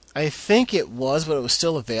 I think it was, but it was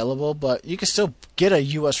still available. But you can still get a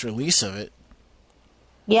U.S. release of it.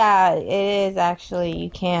 Yeah, it is actually. You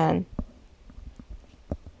can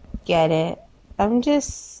get it. I'm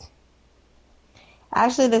just...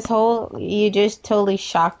 Actually, you just totally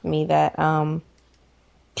shocked me that,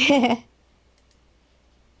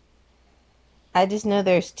 I just know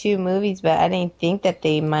there's 2 movies, but I didn't think that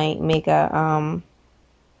they might make an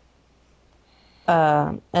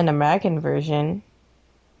American version.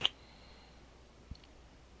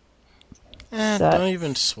 Don't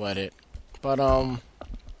even sweat it. But,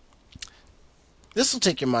 this will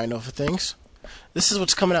take your mind off of things. This is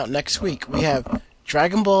what's coming out next week. We have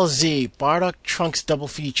Dragon Ball Z Bardock Trunks Double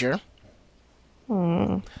Feature.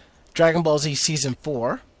 Dragon Ball Z Season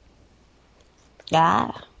 4.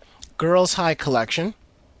 Yeah. Girls High Collection.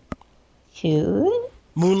 Cute.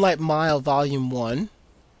 Moonlight Mile Volume 1.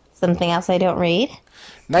 Something else I don't read.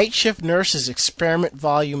 Night Shift Nurses Experiment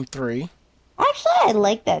Volume 3. Actually, I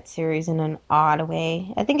like that series in an odd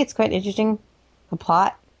way. I think it's quite interesting. The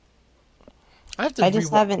plot. I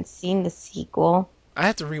just haven't seen the sequel. I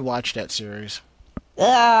have to rewatch that series.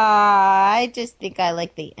 I just think I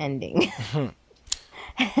like the ending.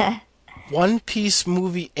 One Piece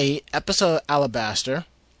Movie 8 Episode Alabaster.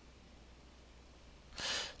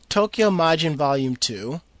 Tokyo Majin Volume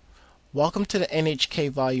 2. Welcome to the NHK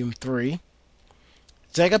Volume 3.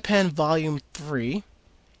 Zegapen Volume 3.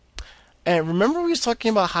 And remember we was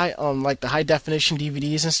talking about the high definition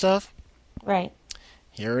DVDs and stuff? Right.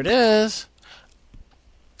 Here it is.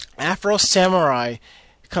 Afro Samurai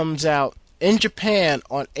comes out in Japan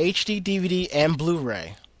on HD DVD and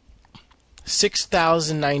Blu-ray.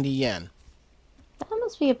 6,090 yen. That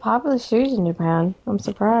must be a popular series in Japan. I'm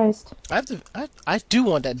surprised. I do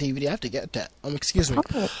want that DVD. I have to get that. Excuse me.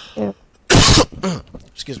 Okay, yeah.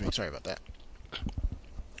 Excuse me. Sorry about that.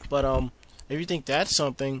 But if you think that's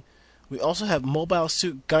something, we also have Mobile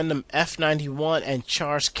Suit Gundam F91 and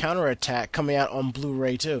Char's Counterattack coming out on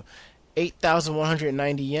Blu-ray too.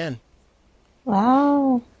 8,190 yen.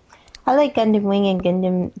 Wow. I like Gundam Wing and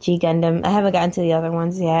Gundam G Gundam. I haven't gotten to the other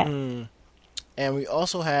ones yet. And we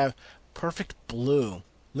also have Perfect Blue,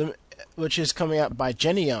 which is coming out by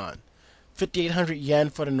Geneon. 5,800 yen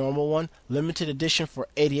for the normal one. Limited edition for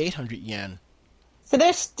 8,800 yen. So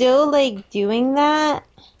they're still, doing that?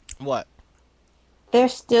 What? They're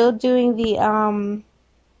still doing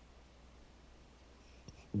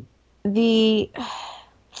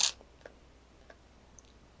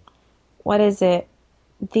what is it?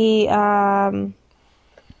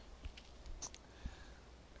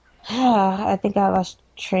 I think I lost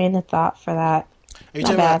train of thought for that. Are you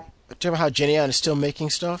talking about how Geneon is still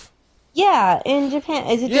making stuff? Yeah, in Japan.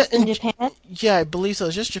 Is it just in Japan? Yeah, I believe so.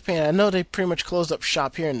 It's just Japan. I know they pretty much closed up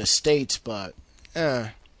shop here in the States, but...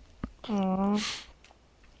 Aww.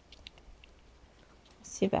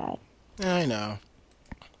 It's too bad. I know.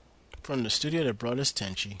 From the studio that brought us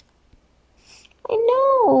Tenchi. I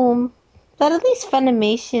know. But at least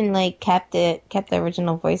Funimation, kept the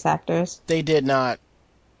original voice actors. They did not.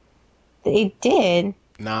 They did.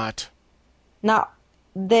 Not.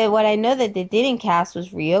 What I know that they didn't cast was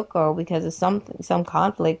Ryoko because of some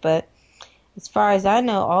conflict, but As far as I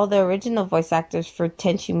know, all the original voice actors for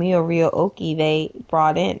Tenchi Muyo Ryo-Oki they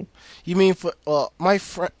brought in. You mean for my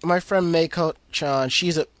friend Makoto-chan?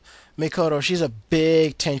 Makoto. She's a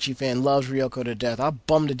big Tenchi fan. Loves Ryoko to death. I'll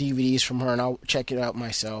bum the DVDs from her and I'll check it out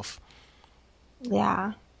myself.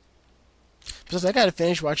 Yeah. Because I gotta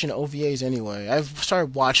finish watching the OVAs anyway. I've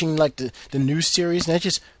started watching like the new series and that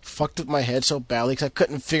just fucked with my head so badly because I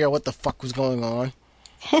couldn't figure out what the fuck was going on.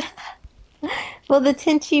 Well, the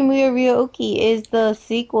Tenchi Muyo Ryo-Oki is the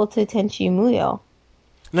sequel to Tenchi Muyo.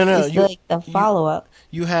 No, It's like the follow-up.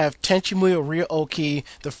 You have Tenchi Muyo Ryo-Oki,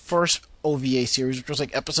 the first OVA series, which was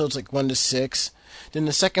like episodes like 1 to 6. Then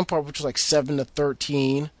the second part, which was like 7 to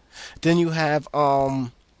 13. Then you have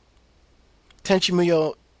Tenchi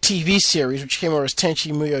Muyo TV series, which came over as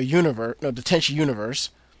Tenchi Muyo Universe. No, the Tenchi Universe.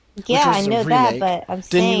 Yeah, I which was a know that, remake. but I'm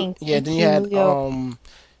saying Then you had Tenchi Muyo.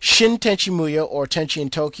 Shin Tenchi Muyo or Tenchi in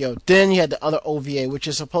Tokyo. Then you had the other OVA, which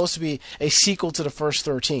is supposed to be a sequel to the first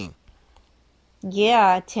 13.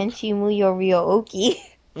 Yeah, Tenchi Muyo Ryo-Oki.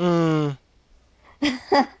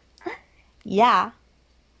 Yeah.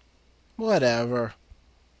 Whatever.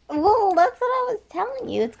 Well, that's what I was telling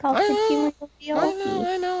you. It's called Tenchi Muyo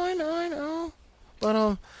Ryo-Oki. I know.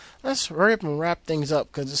 But let's hurry up and wrap things up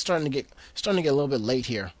because it's starting to get a little bit late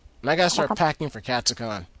here, and I gotta start packing for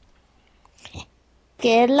Katsucon.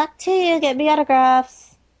 Good luck to you. Get me autographs.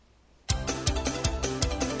 "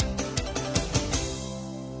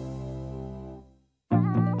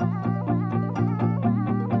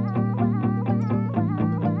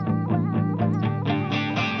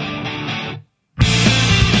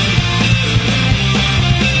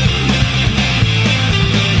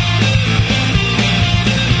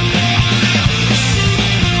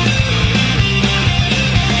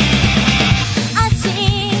教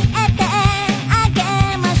えてあ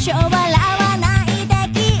げましょう」「笑わないで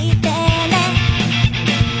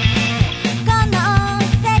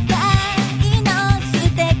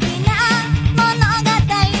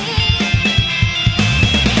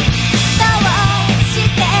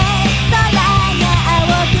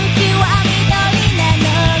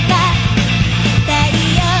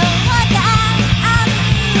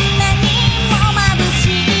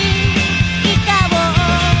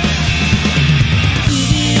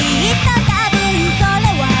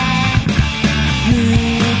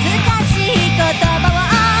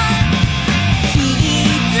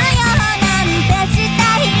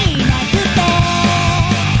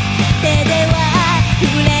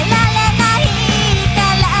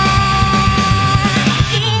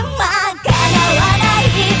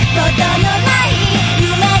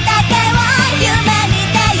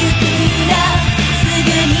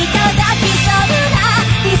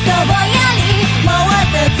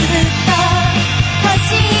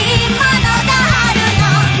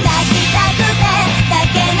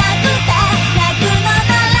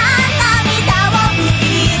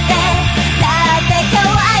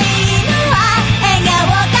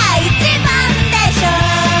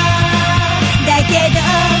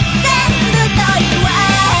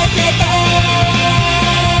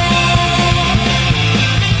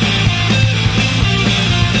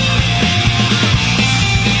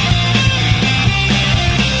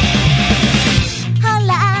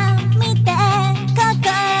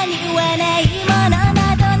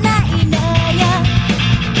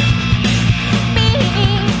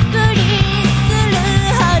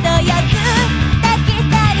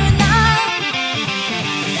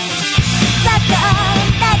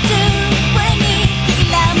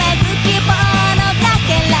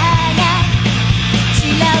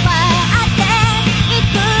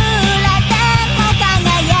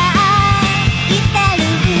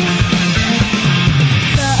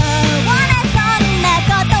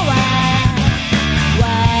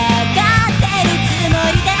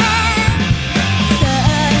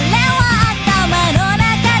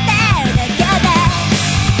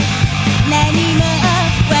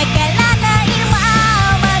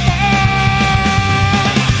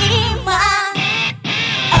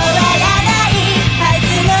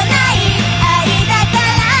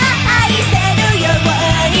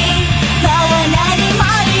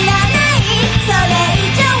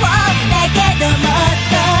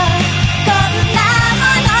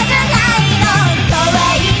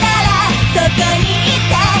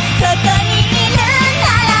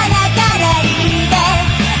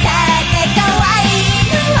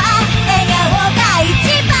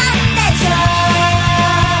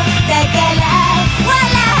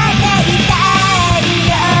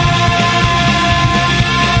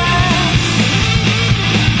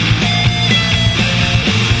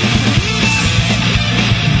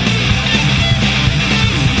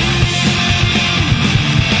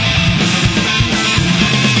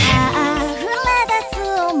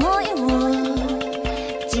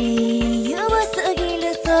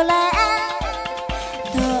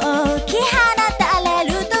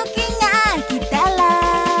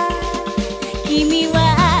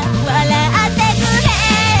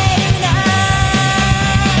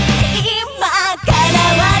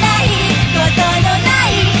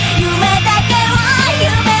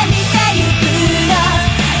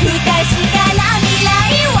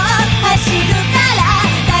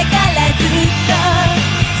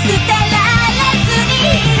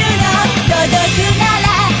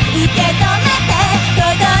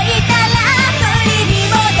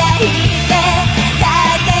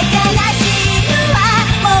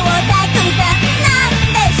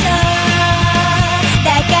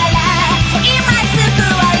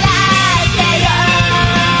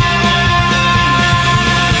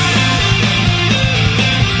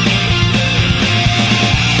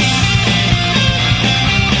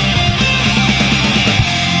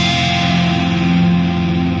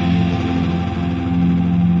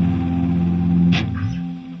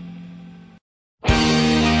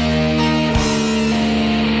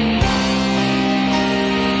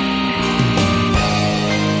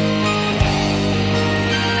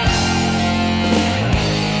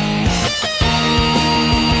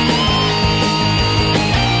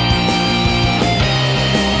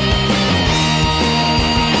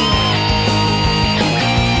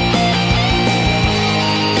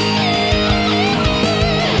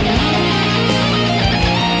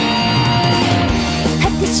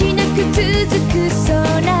く空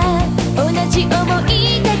同じ想い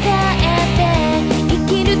抱えて生き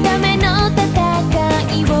るための戦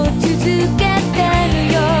いを続けてる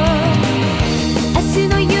よ明日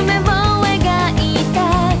の夢を描いた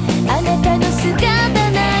あなたの姿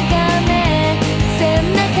眺め背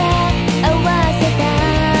中合わせた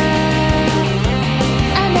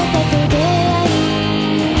あなたと出会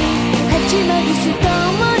い始まるスト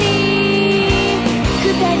ーリー二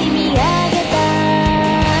人見上げた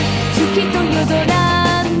月と夜空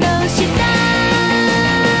の下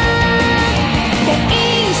大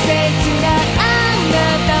切なあな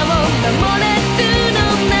たを守れるの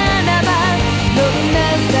ならばどんな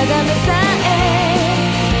定めさえ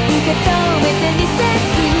受け止めてみせ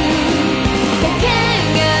るかけ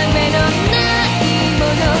がえのないも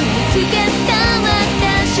の見つけた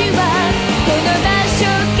私はこの場所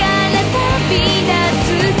から旅立つ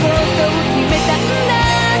ことを決めたんだ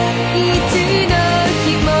いつの日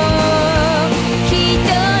も一人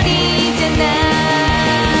じゃない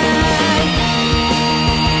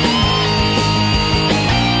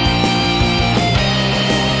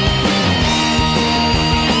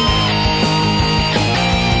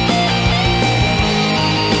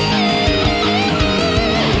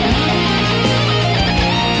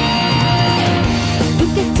受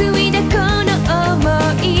け継いだこの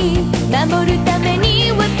想い守るため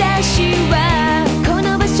に私はこ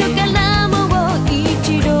の場所からもう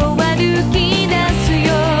一度歩き出すよ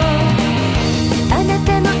あな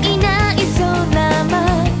たのいない空は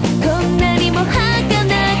こんなにも儚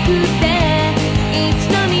くていつ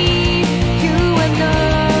のに You are no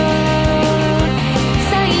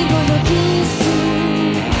最後のキス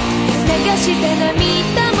流した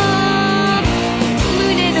涙も胸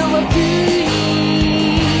の奥に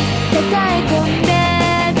抱え込んであ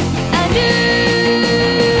る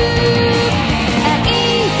会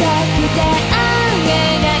いたくて会え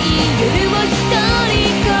ない夜を一人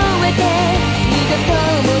越えて二度と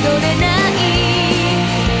戻れない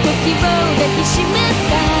時を抱きしめ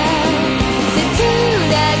た切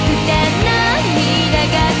なくて涙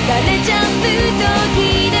が垂れちゃう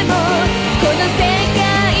時でもこの世界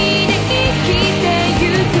で生きて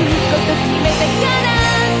ゆくこと決めたから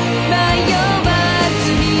迷わず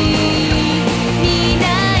に未来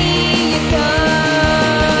へと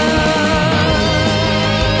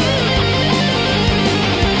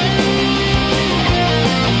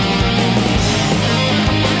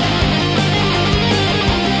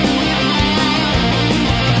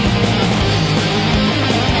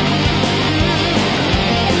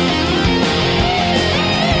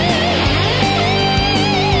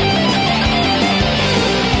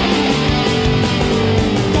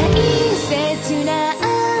大切なあ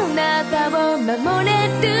なたを守れ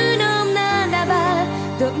るのならば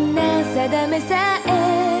どんな定めさえ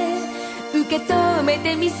受け止め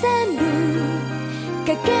てみせる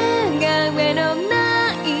かけがえの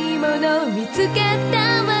ないもの見つけ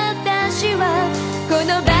た私はこ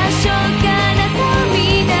の場所から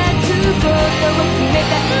旅立つことを決め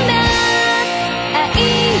たんだ会い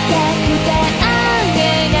たくて会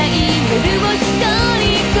えない夜を一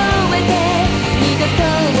人越えて二度と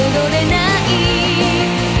戻れない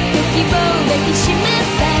時を抱きしめ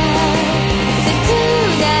た切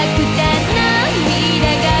なくて涙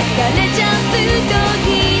が垂れちゃう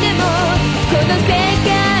時でもこの世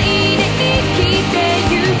界で生きて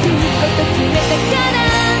ゆくこと決めたから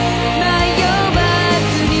迷わ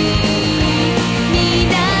ずに未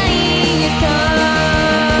来へと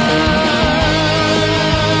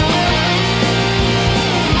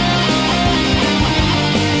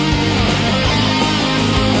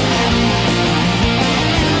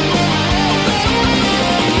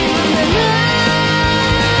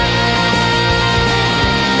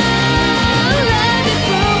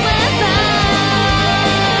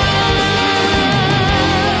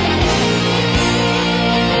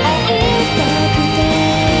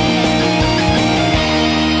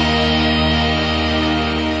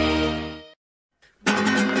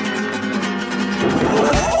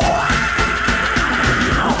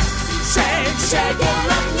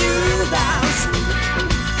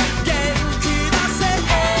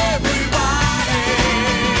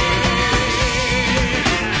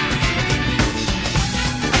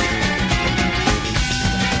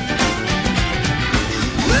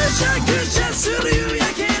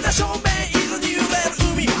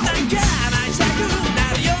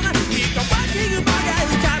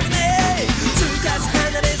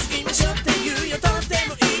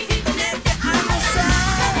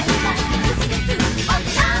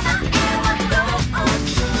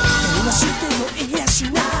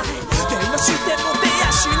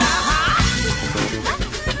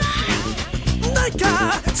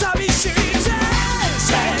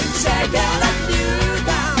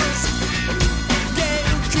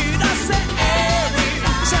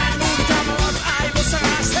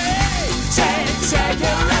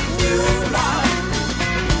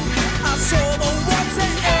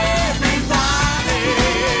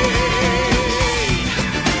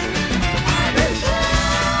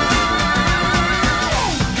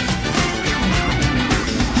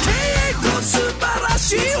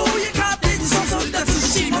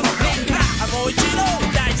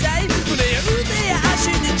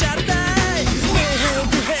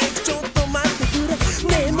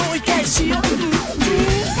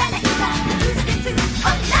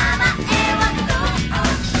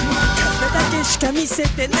か見せ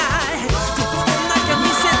てない心の中見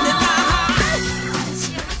せてない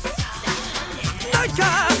なんか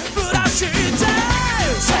フラッシュで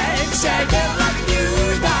Shake, shake it like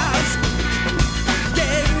new dance 元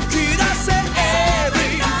気出せ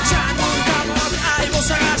Every time Come on 愛を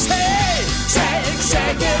探して Shake,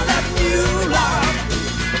 shake it like new love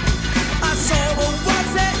遊ぼう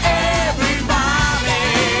ぜ Everybody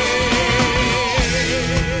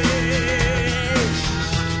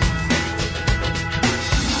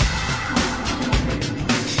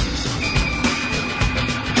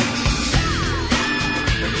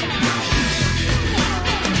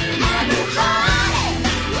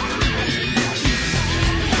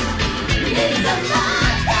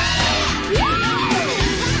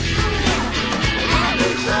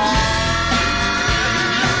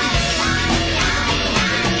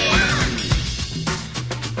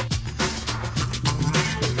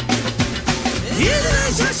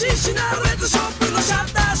写真しなるレッドショップのシャ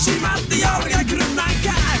ッター閉まって夜が来るなんか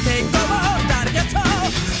結構誰かとわ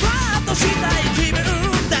ーっとしたい気分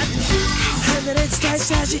だ離れ伝えし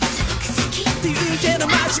た味って言うけど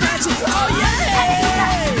まちまち Oh yeah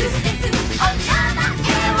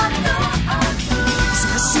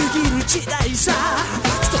忙すぎる時代さ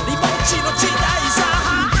一人ぼっちの時代さ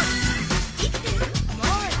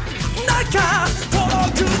なんか遠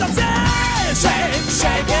くだぜ Shake,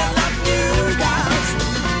 shake it like new dance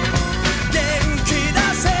元気出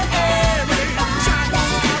せ Every time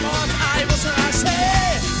Come on 愛を探して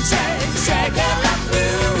Shake, shake it like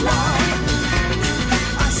new love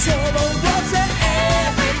遊ぼうぜ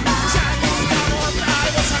Every time Come on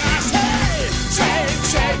愛を探して Shake,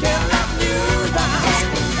 shake it like new dance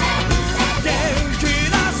元気出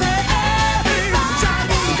せ Every time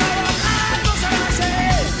Come on 愛を探して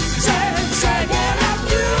Shake, shake it like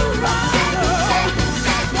new love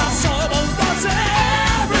遊ぼうぜ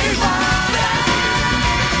Everybody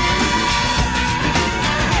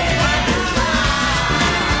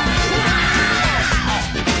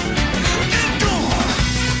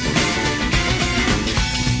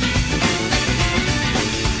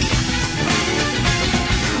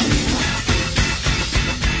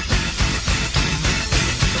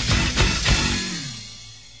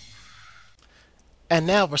And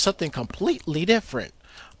now for something completely different.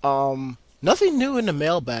 Nothing new in the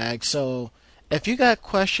mailbag, so if you got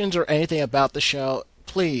questions or anything about the show,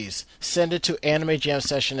 please send it to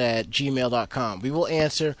animejamsession@gmail.com. We will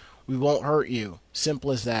answer. We won't hurt you.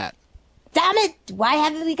 Simple as that. Damn it! Why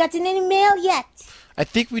haven't we gotten any mail yet? I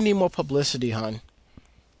think we need more publicity, hon.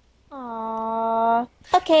 Aww.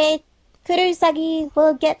 Okay, Kurosagi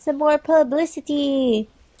will get some more publicity.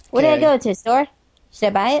 Where did I Okay. go to? A store? Should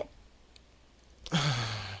I buy it?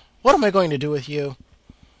 What am I going to do with you?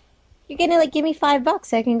 You're gonna give me $5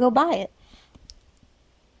 so I can go buy it.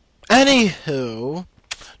 Anywho,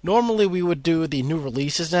 normally we would do the new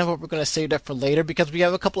releases now, but we're going to save that for later because we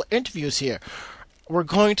have a couple of interviews here. We're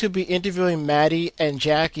going to be interviewing Maddie and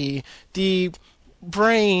Jackie, the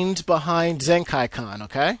brains behind Zenkai-Con,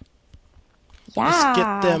 okay? Yeah. Let's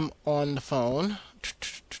get them on the phone.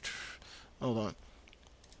 Hold on.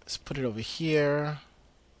 Let's put it over here.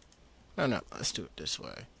 No, let's do it this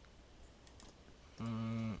way.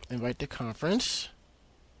 Invite the conference.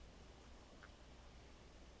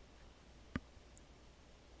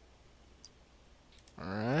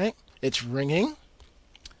 Alright, it's ringing.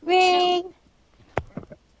 Ring.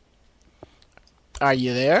 Are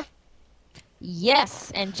you there?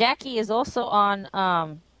 Yes, and Jackie is also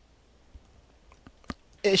on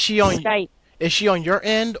Is she on Skype. Is she on your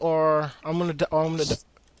end or I'm gonna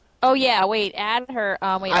Oh yeah, wait, add her.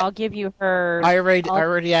 I'll give you her. I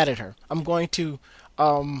already added her. I'm going to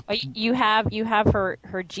You have her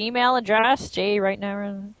Gmail address, Jay, right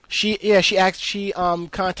now. she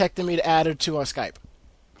contacted me to add her to Skype.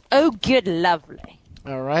 Oh, good, lovely.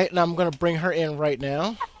 All right, and I'm gonna bring her in right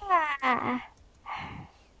now.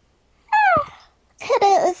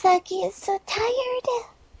 Kurosagi is so tired.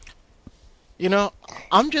 You know,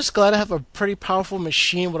 I'm just glad I have a pretty powerful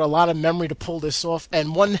machine with a lot of memory to pull this off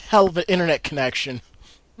and one hell of an internet connection.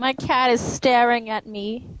 My cat is staring at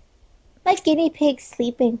me. My guinea pig's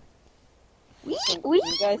sleeping. Wee.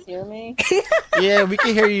 You guys hear me? Yeah, we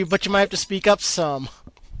can hear you, but you might have to speak up some.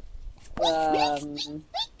 There's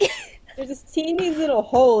this teeny little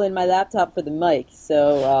hole in my laptop for the mic,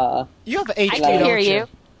 so You have an HP, I can don't hear you? you.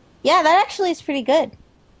 Yeah, that actually is pretty good.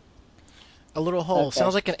 A little hole. Okay.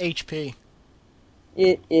 Sounds like an HP.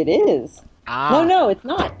 it is. Ah. No, it's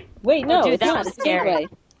not. Wait, no, dude, it's that not. was It's scary. Gateway.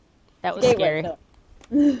 That was Gateway, scary.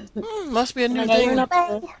 no. Must be a new I thing. turn up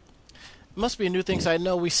the- Must be a new thing. So I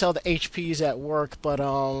know we sell the HPs at work, but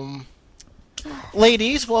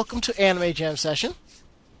Ladies, welcome to Anime Jam Session.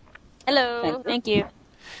 Hello. Thank you.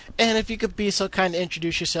 And if you could be so kind to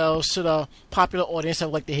introduce yourselves to the popular audience,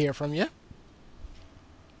 I'd like to hear from you.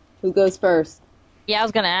 Who goes first? Yeah, I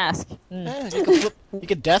was gonna ask. You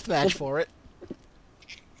could deathmatch for it.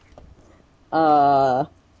 I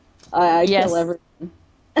Yes. kill everyone.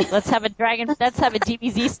 Let's have a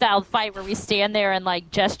DBZ style fight where we stand there and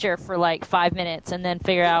like gesture for like 5 minutes and then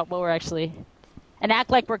figure out what we're actually and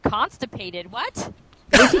act like we're constipated. What?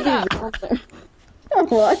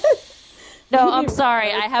 What? No, I'm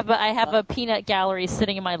sorry. I have a peanut gallery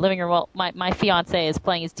sitting in my living room while my fiance is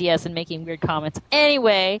playing his DS and making weird comments.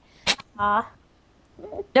 Anyway,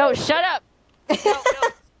 no, shut up.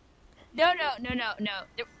 No.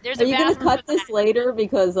 There's a Are you gonna bathroom cut for this that. later?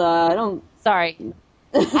 Because I don't. Sorry.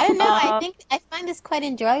 I don't know. I think I find this quite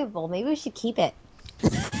enjoyable. Maybe we should keep it.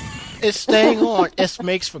 It's staying on. It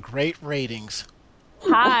makes for great ratings.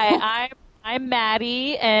 Hi, I'm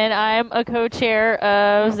Maddie, and I'm a co-chair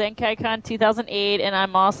of ZenkaiCon 2008, and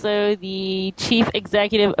I'm also the chief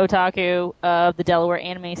executive otaku of the Delaware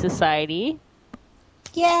Anime Society.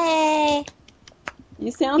 Yay!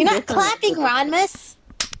 You sound. You're not different. clapping, Ronmus.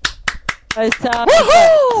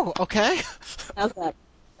 Woohoo! Okay. How's that?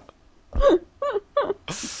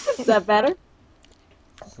 Is that better?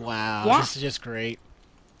 Wow, Yeah. this is just great.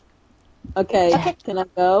 Okay. Can I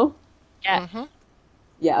go? Yeah. Mm-hmm.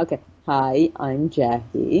 Yeah. Okay. Hi, I'm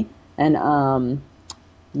Jackie, and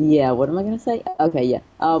yeah. What am I gonna say? Okay. Yeah.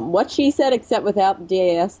 What she said, except without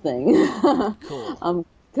the DAS thing. Cool. I'm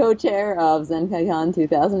co-chair of ZenkaiCon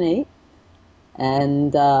 2008,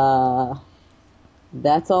 and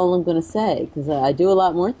that's all I'm gonna say because I do a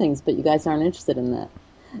lot more things, but you guys aren't interested in that.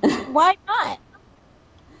 Why not?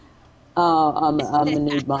 I'm a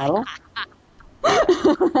nude model.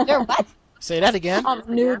 Or what? Say that again. I'm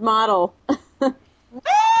a nude model. Woo!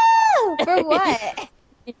 For what?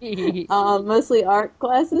 Mostly art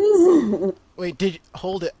classes. Wait,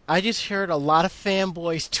 hold it. I just heard a lot of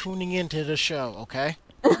fanboys tuning into the show, okay?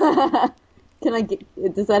 Can I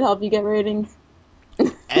get? Does that help you get ratings?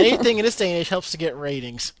 Anything in this day and age helps to get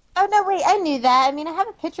ratings. Oh no, wait! I knew that. I mean, I have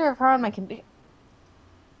a picture of her on my computer.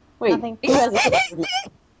 Wait, Nothing. who has a picture of me?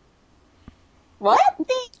 What? I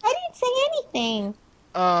didn't say anything.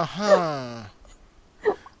 Uh-huh.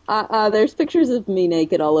 There's pictures of me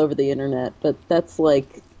naked all over the internet, but that's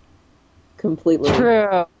like completely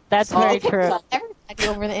True. That's very true. Everything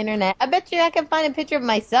over the internet. I bet you I can find a picture of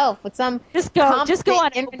myself with some Just go on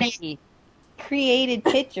competent internet. internet created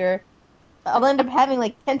picture. I'll end up having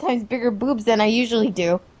like 10 times bigger boobs than I usually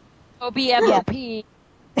do. OBFP.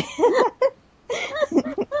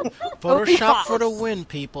 Photoshop for the win,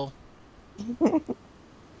 people.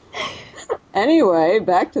 Anyway,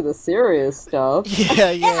 back to the serious stuff.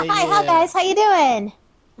 Yeah. Hi guys, how you doing?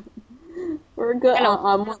 We're good. Hello.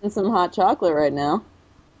 I'm wanting some hot chocolate right now.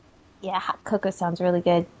 Yeah, hot cocoa sounds really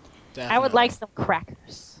good. I would like some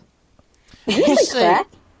crackers. Did you say crack?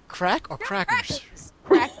 Crack or crackers?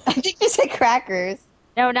 Crack. I think you said crackers.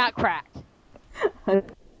 No, not crack. I'd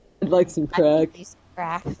like some I crack. think you said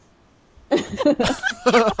crack. He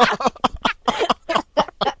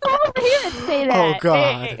didn't say that. Oh,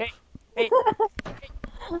 God. Hey.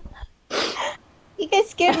 You guys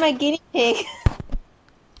scared my guinea pig.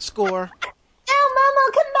 Score. No,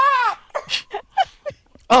 Momo, come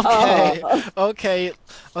back!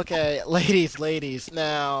 Okay, ladies.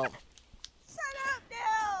 Now, Shut up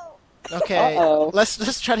now! okay, Uh-oh.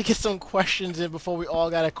 let's try to get some questions in before we all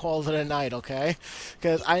gotta call it a night, okay?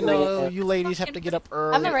 Because I know you ladies have to get up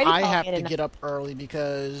early. already I calling have it a to night. get up early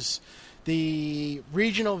because the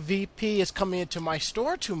regional VP is coming into my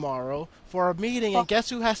store tomorrow for a meeting, and guess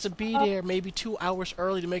who has to be there maybe 2 hours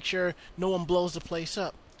early to make sure no one blows the place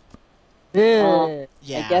up? I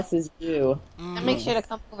Yeah. guess is you. I'll make sure to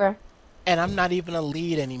come over. And I'm not even a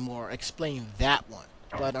lead anymore. Explain that one.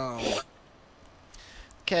 But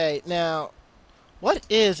okay, now, what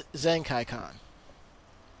is ZenkaiCon?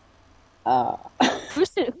 Who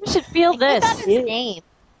should feel Think about this? his name.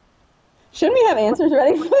 Shouldn't we have answers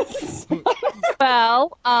ready for this?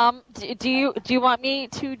 Well, do you want me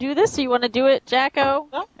to do this? Or you want to do it, Jacko?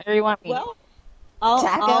 Or you want me? Well, I'll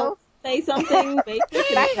Jacko? say something basic.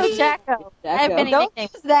 Jacko. I have many Don't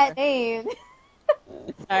nicknames. use that name.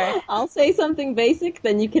 Sorry. I'll say something basic,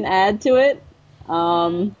 then you can add to it.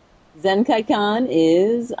 ZenkaiCon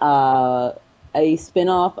is a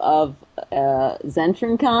spin-off of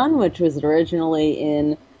ZentronCon, which was originally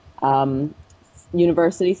in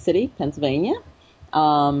University City, Pennsylvania.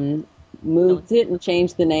 Moved it and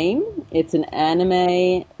changed the name. It's an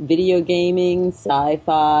anime, video gaming,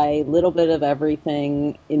 sci-fi, little bit of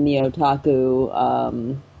everything in the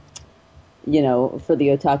otaku for the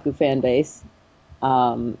otaku fan base.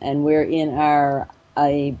 And we're in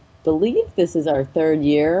I believe this is our 3rd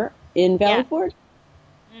year in Valley Yeah. Forge.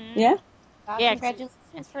 Mm-hmm. Yeah? God, Yeah.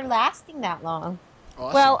 congratulations for lasting that long.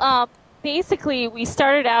 Awesome. Well, basically, we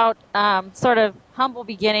started out sort of humble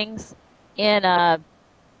beginnings in.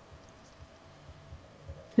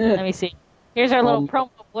 Let me see. Here's our little promo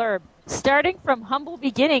blurb. Starting from humble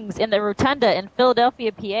beginnings in the Rotunda in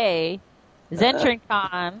Philadelphia, PA,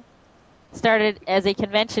 ZenTrinCon started as a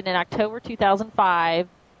convention in October 2005.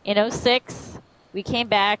 In 06, we came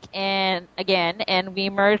back and we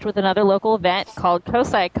merged with another local event called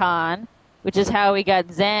KosaiCon, which is how we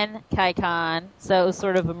got Zen KaiCon. So it was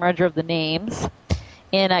sort of a merger of the names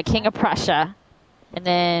in King of Prussia. And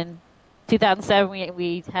then 2007,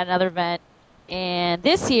 we had another event. And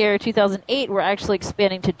this year, 2008, we're actually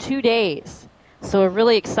expanding to 2 days. So we're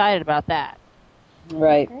really excited about that.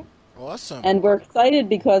 Right. Awesome. And we're excited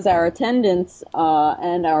because our attendance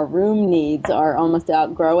and our room needs are almost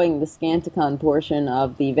outgrowing the Scanticon portion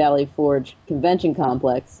of the Valley Forge Convention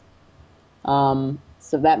Complex. So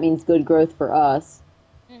that means good growth for us.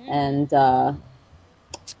 Mm-hmm. And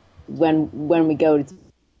when we go to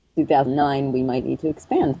 2009, we might need to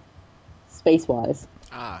expand space-wise.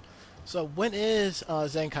 So when is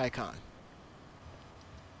ZenkaiCon?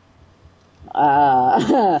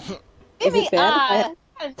 Is it bad?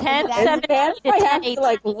 10, Is it bad if I have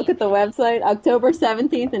to look at the website? October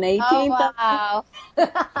 17th and 18th? Oh, wow.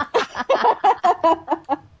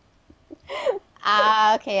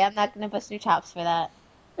 Okay, I'm not going to bust your chops for that.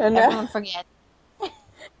 Everyone forget.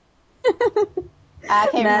 I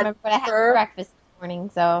can't remember what I had for breakfast this morning,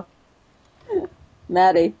 so.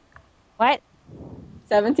 Maddie. What?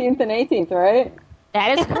 17th and 18th, right?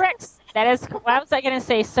 That is correct. What was I going to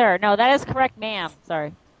say, sir? No, that is correct, ma'am.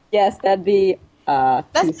 Sorry. Yes, that'd be That's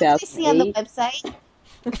what you 2008. see on the website.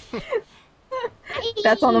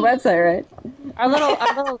 That's on the website, right? Our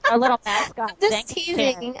little mascot. Just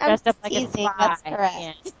teasing. I'm Dressed up just like teasing. a spy. That's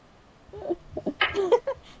correct. Yeah.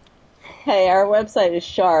 Hey, our website is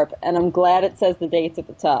sharp, and I'm glad it says the dates at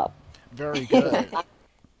the top. Very good. I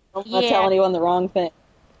don't want to tell anyone the wrong thing.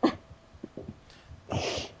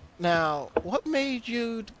 Now, what made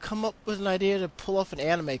you come up with an idea to pull off an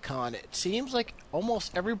anime con? It seems like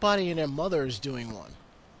almost everybody and their mother is doing one.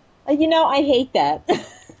 I hate that.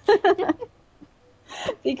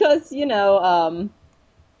 Because,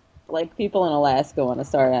 people in Alaska want to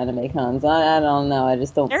start anime cons. I don't know. I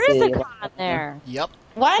just don't see There is a it. con there. Yep.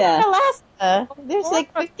 Why Yeah. not Alaska? There's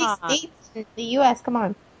like 50 Con. states in the U.S. Come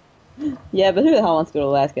on. Yeah, but who the hell wants to go to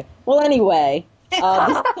Alaska? Well, anyway,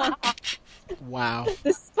 Wow.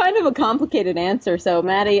 this is kind of a complicated answer. So,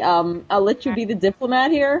 Maddie, I'll let you be the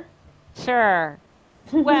diplomat here. Sure.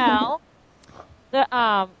 Well,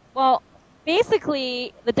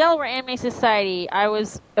 basically, the Delaware Anime Society,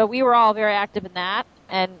 we were all very active in that,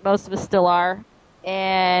 and most of us still are.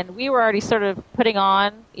 And we were already sort of putting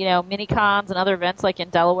on, mini cons and other events like in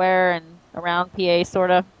Delaware and around PA,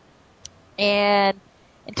 sort of. And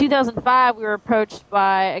in 2005, we were approached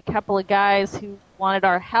by a couple of guys who wanted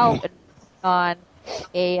our help on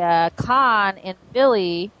a con in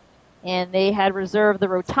Philly, and they had reserved the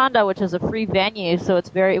Rotunda, which is a free venue, so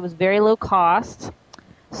it was very low cost.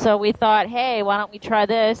 So we thought, hey, why don't we try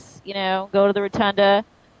this? Go to the Rotunda.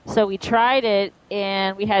 So we tried it,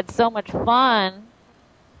 and we had so much fun,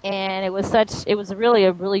 and it was really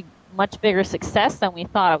a really much bigger success than we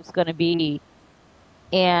thought it was going to be.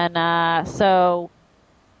 And so,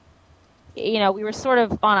 we were sort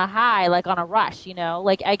of on a high, like on a rush,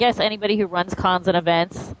 like I guess anybody who runs cons and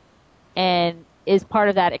events and is part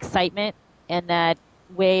of that excitement and that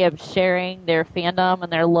way of sharing their fandom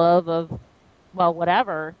and their love of,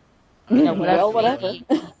 whatever, whatever.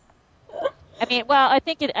 I mean, I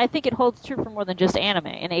think it holds true for more than just anime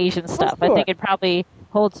and Asian stuff. sure. I think it probably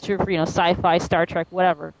holds true for sci-fi, Star Trek,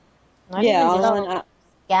 whatever.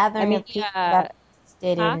 Gathering of people that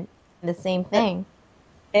did in the same thing.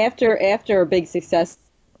 After a big success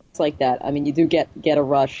like that, I mean, you do get a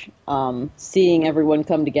rush. Seeing everyone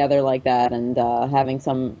come together like that and having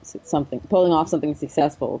something pulling off something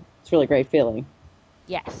successful, it's a really great feeling.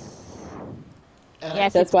 Yes.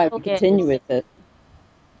 Yes, That's why we continue with it.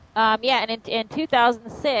 And in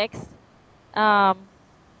 2006,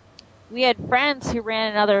 we had friends who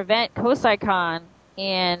ran another event, KosaiCon,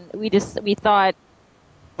 and we thought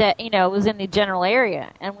that, it was in the general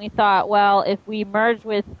area. And we thought, well, if we merge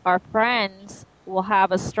with our friends, we'll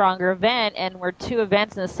have a stronger event, and we're two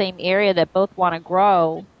events in the same area that both want to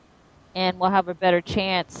grow, and we'll have a better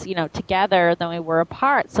chance, together than we were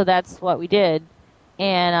apart. So that's what we did,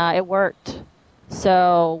 and it worked.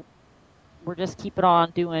 So we're just keeping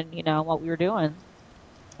on doing, what we were doing.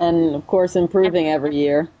 And, of course, improving every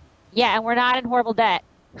year. Yeah, and we're not in horrible debt.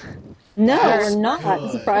 No, That's we're not.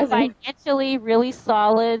 good. Surprising. Financially, really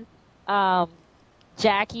solid.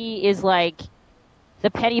 Jackie is like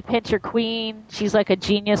the penny pincher queen. She's like a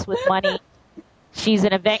genius with money. She's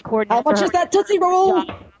an event coordinator. How much is that Tootsie Roll?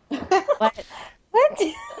 But, What?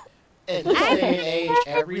 In this day and age,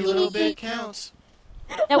 every little bit counts.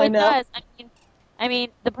 no, I it know. does. I mean,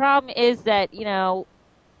 the problem is that,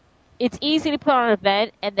 it's easy to put on an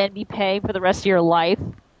event and then be paying for the rest of your life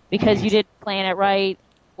because you didn't plan it right,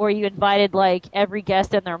 or you invited like every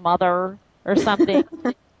guest and their mother or something.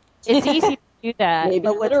 It's easy to do that. Maybe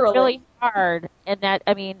but what's literally. really hard, and that,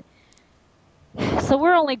 so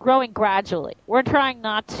we're only growing gradually. We're trying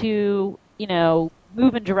not to,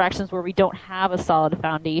 move in directions where we don't have a solid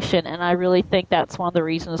foundation, and I really think that's one of the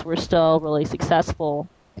reasons we're still really successful,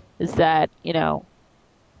 is that,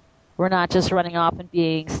 we're not just running off and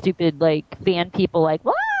being stupid, like, fan people, like,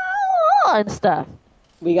 "Wah!" and stuff.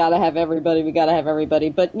 We gotta have everybody.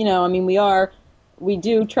 But, we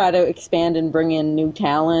do try to expand and bring in new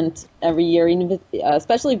talent every year, even if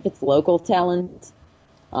especially if it's local talent.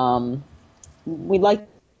 We'd like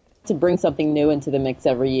to bring something new into the mix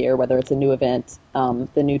every year, whether it's a new event,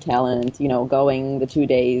 the new talent, going the 2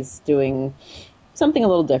 days, doing something a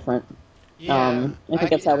little different. Yeah, I think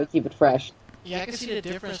that's how we keep it fresh. Yeah, I can see the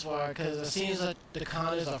difference why, because it seems like the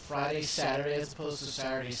con is a Friday, Saturday, as opposed to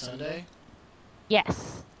Saturday, Sunday.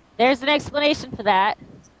 Yes. There's an explanation for that.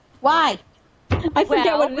 Why? I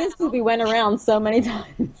forget what it is because we went around so many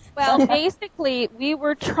times. Well, basically, we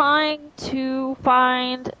were trying to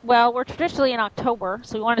find, we're traditionally in October,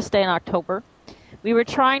 so we wanted to stay in October. We were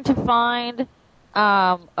trying to find,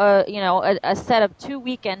 a set of 2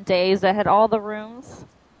 weekend days that had all the rooms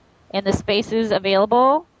and the spaces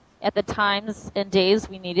available at the times and days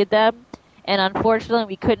we needed them. And unfortunately,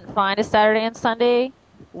 we couldn't find a Saturday and Sunday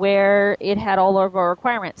where it had all of our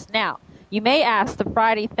requirements. Now, you may ask the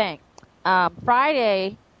Friday thing.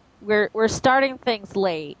 Friday, we're starting things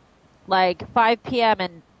late, like 5 p.m.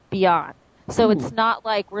 and beyond. So it's not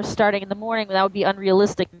like we're starting in the morning. That would be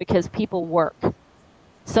unrealistic because people work.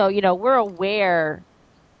 So, we're aware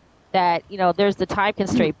that, there's the time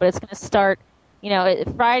constraint, but it's going to start,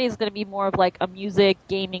 Friday is going to be more of like a music,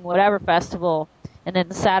 gaming, whatever festival. And then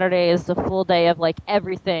Saturday is the full day of like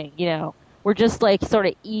everything, We're just like sort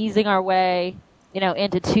of easing our way,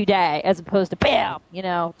 into 2 days as opposed to bam,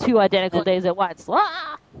 2 identical days at once.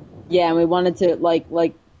 Ah! Yeah, and we wanted to, like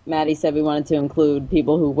Maddie said, we wanted to include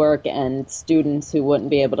people who work and students who wouldn't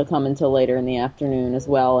be able to come until later in the afternoon as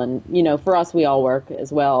well. And, for us, we all work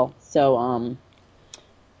as well. So,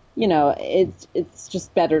 it's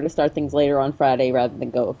just better to start things later on Friday rather than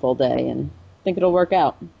go a full day. And I think it'll work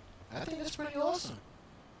out. I think that's pretty awesome.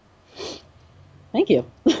 Thank you.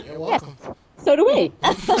 You're welcome. So do we.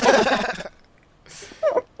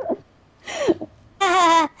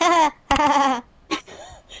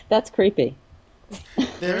 That's creepy.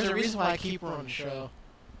 There's a reason why I keep her on the show.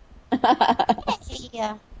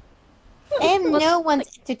 Yeah. I am no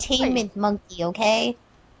one's entertainment monkey, okay?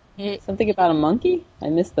 Something about a monkey? I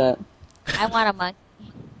missed that. I want a monkey.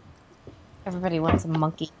 Everybody wants a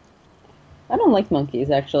monkey. I don't like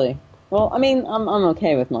monkeys, actually. Well, I'm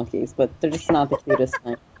okay with monkeys, but they're just not the cutest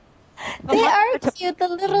thing. They are cute. The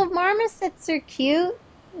little marmosets are cute.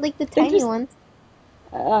 Like the tiny just- ones.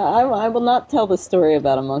 I will not tell the story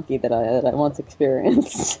about a monkey that I once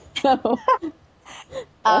experienced. So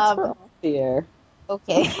that's for off the air.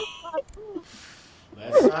 Okay.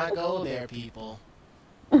 Let's not go there, people.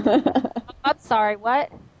 I'm sorry,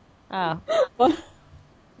 what? Oh. What?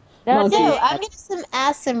 That's Monkey. So, it. I'm going to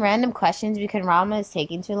ask some random questions because Rama is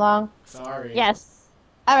taking too long. Sorry. Yes.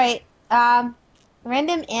 Alright,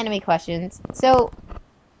 random anime questions. So,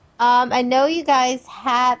 I know you guys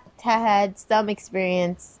have had some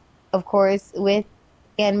experience, of course, with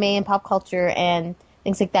anime and pop culture and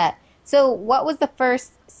things like that. So, what was the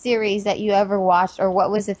first series that you ever watched, or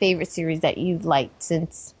what was the favorite series that you liked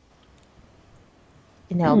since,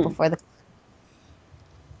 before the...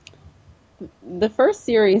 The first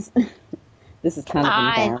series, this is kind of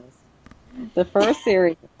embarrassing. The first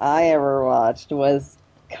series I ever watched was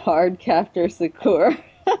Card Captor Sakura.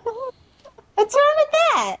 What's wrong with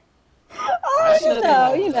that? I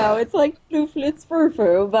don't know, it's like Fluflitz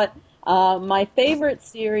Frou-Frou, but my favorite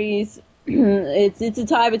series, it's a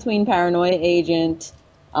tie between Paranoia Agent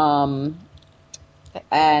and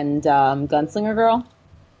Gunslinger Girl.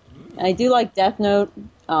 I do like Death Note,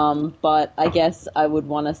 but I guess I would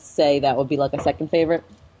want to say that would be like a second favorite.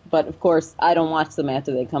 But of course, I don't watch them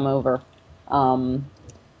after they come over onto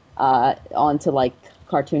like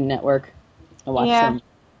Cartoon Network. I watched Yeah. them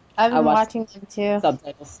I've I been watched- watching them too.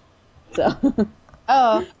 subtitles. So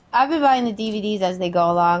Oh, I've been buying the DVDs as they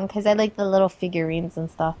go along because I like the little figurines and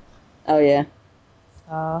stuff. oh yeah.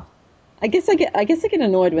 So I guess I get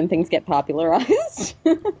annoyed when things get popularized.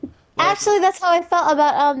 actually, that's how I felt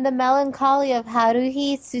about the Melancholy of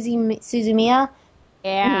Haruhi Suzumiya.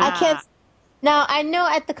 Yeah. I can't. Now I know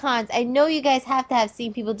at the cons, I know you guys have to have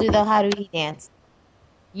seen people do the Haruhi dance.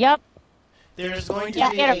 Yep. There's going to Yeah,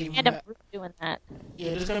 be get a a random group doing that. yeah,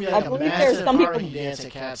 there's going to be I like a believe there's massive some people- Haruhi dance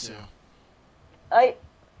at Katsu. I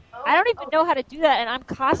I don't even know how to do that, and I'm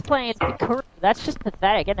cosplaying as Mikuru. That's just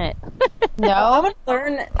pathetic, isn't it? No,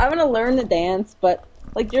 I'm gonna learn the dance, but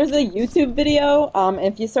like there's a YouTube video.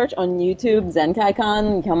 If you search on YouTube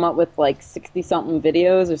ZenkaiCon, you come up with like 60 something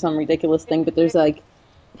videos or some ridiculous thing. But there's like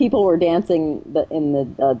people were dancing in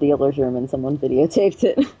the dealer's room, and someone videotaped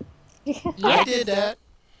it. I did that.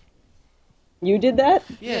 You did that?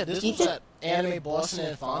 Yeah, this was at Anime Boston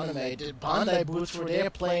and Foname. Did Bandai booths were there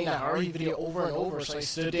playing the Haruhi video over and over, so I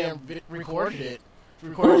stood there and recorded it.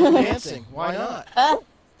 Recorded it dancing. Why not?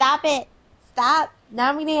 stop it! Stop! Now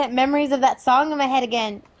I'm gonna get memories of that song in my head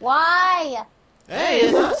again. Why? Hey,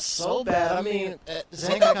 it's not so bad. I mean, at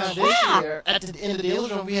ZenkaiCon this year, at the end of the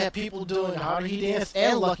dealer's room, we had people doing Haruhi dance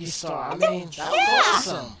and Lucky Star. I mean, that was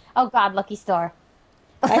awesome. Oh God, Lucky Star.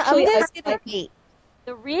 Actually, I'm I- just gonna repeat.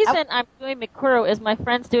 The reason I'm doing Mikuru is my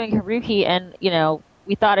friend's doing Haruhi, and, you know,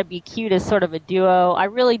 we thought it'd be cute as sort of a duo. I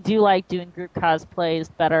really do like doing group cosplays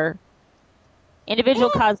better. Individual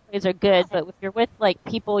cosplays are good, but if you're with, like,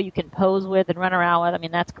 people you can pose with and run around with, I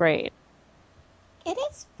mean, that's great. It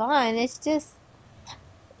is fun. It's just,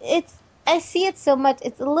 I see it so much.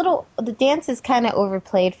 It's a little, the dance is kind of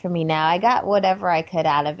overplayed for me now. I got whatever I could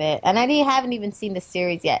out of it. And haven't even seen the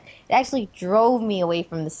series yet. It actually drove me away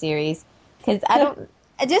from the series. Because I don't,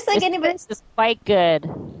 just like anybody, This is quite good.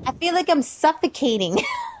 I feel like I'm suffocating.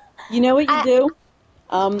 You know what you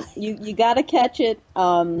do? You gotta catch it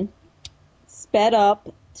sped up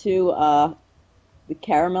to the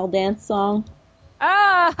Caramel Dance song.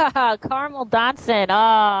 Ah, Carmel Donson.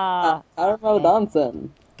 Ah, Caramel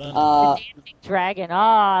Dancing. Dancing Dragon.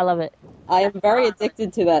 Ah, I love it. I am very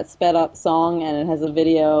addicted to that sped up song, and it has a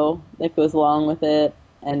video that goes along with it,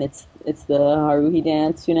 and it's the Haruhi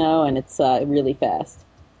dance, you know, and it's really fast,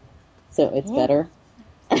 so it's better.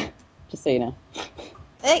 Just so you know,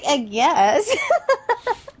 I guess.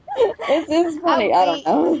 it's funny. I don't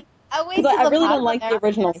know, I wait because till I really the don't like the popular-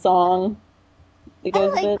 original song. That I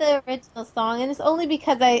goes like with it. the original song, and it's only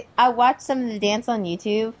because I watched some of the dance on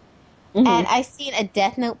YouTube, Mhm. and I seen a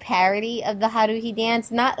Death Note parody of the Haruhi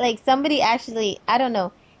dance. Not like somebody actually, I don't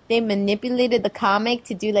know, they manipulated the comic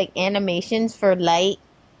to do like animations for Light,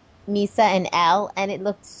 Misa, and L, and it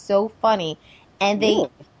looked so funny. And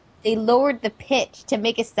they lowered the pitch to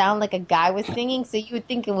make it sound like a guy was singing, so you would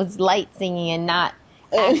think it was Light singing and not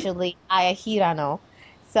actually Aya Hirano.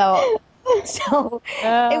 So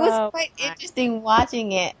it was quite interesting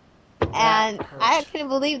watching it. And That hurts. I couldn't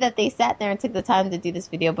believe that they sat there and took the time to do this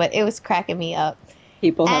video, but it was cracking me up.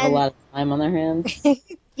 People have and- a lot of time on their hands.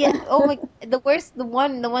 Yeah. Oh my.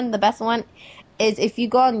 The best one is if you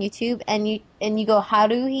go on YouTube and you go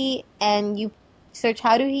Haruhi and you search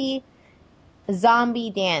Haruhi zombie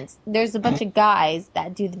dance. There's a bunch of guys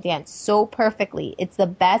that do the dance so perfectly. It's the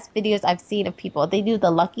best videos I've seen of people. They do the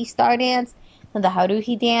Lucky Star dance and the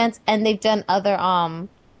Haruhi dance, and they've done other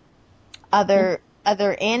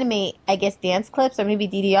anime, I guess, dance clips or maybe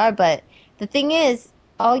DDR. But the thing is,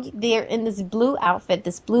 they're in this blue outfit,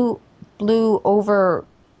 this blue overcoat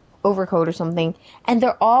or something, and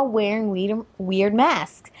they're all wearing weird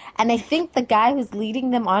masks. And I think the guy who's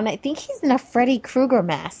leading them on, I think he's in a Freddy Krueger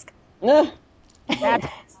mask. Ugh, That's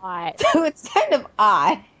hot. So it's kind of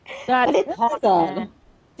odd. That's But hot, odd. man.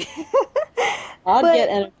 Odd But- yet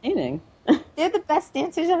entertaining. They're the best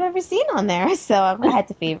dancers I've ever seen on there, so I had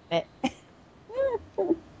to favorite it.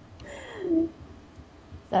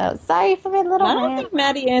 So sorry for my little I don't rant. think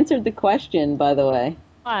Maddie answered the question, by the way.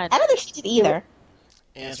 Fun. I don't think she did either.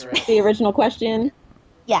 Answer it. The original question.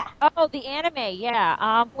 Yeah. Oh, the anime,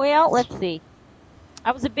 yeah. Well, let's see.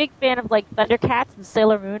 I was a big fan of like Thundercats and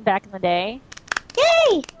Sailor Moon back in the day.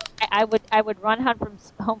 Yay! I would run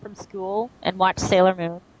home from school and watch Sailor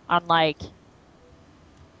Moon on like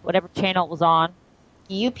whatever channel it was on.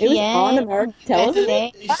 UPN. It was on American television.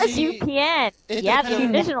 Today. That was UPN. it Yeah, the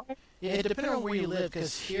depended- original. Yeah, it depended on where you live,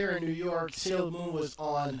 because here in New York, Sailor Moon was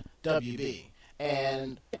on WB.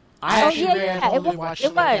 And I Oh, actually yeah, ran yeah, home it to was- watch it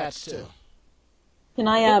some of was. Cats too. Can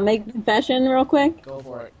I make a confession real quick? Go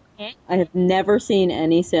for it. I have never seen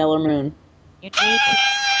any Sailor Moon. You need to.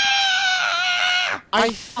 I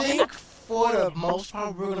think for the most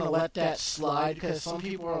part, we're gonna let that slide because some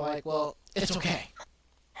people are like, well, it's okay.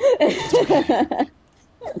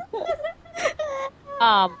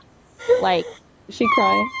 Like, She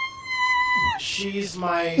crying. She's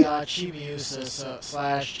my Chibiusa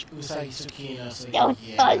slash Usagi Tsukina. So Don't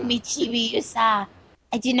yeah. call me Chibiusa.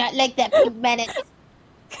 I do not like that pigmented.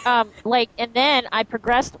 like, and then I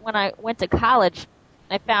progressed when I went to college.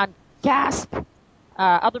 I found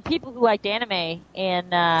other people who liked anime,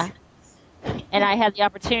 and I had the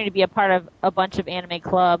opportunity to be a part of a bunch of anime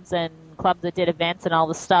clubs and clubs that did events and all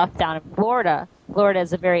the stuff down in Florida. Florida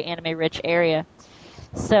is a very anime-rich area,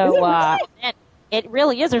 so and it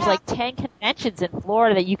really is. There's like 10 conventions in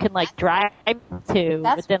Florida that you can like drive to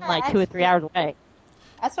That's within where like I 2 or 3 hours away.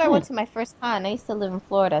 That's where I went to my first con. I used to live in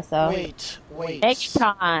Florida, so. Wait.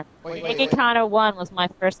 NegaCon. Wait. NegaCon 01 was my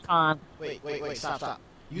first con. Wait, stop.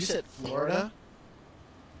 You said Florida?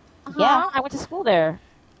 Yeah. I went to school there.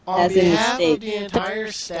 On As in the behalf state. of the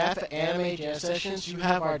entire staff at Anime Jam Sessions, you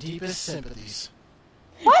have our deepest sympathies.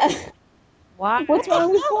 Why? What's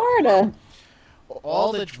wrong with Florida?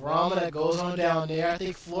 All the drama that goes on down there, I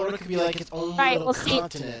think Florida could be like its own Right, little well, see-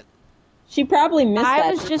 continent. She probably missed that.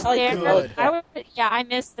 I was She just probably there. Good. I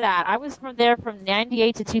missed that. I was from there from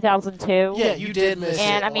 98 to 2002. Yeah, you did miss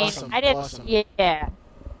And it. I mean, Awesome. I didn't. Awesome. Yeah.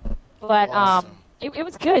 But Awesome. it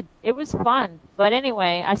was good. It was fun. But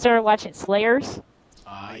anyway, I started watching Slayers,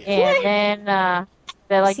 Yeah. and then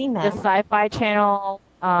the Seen that. Sci-Fi Channel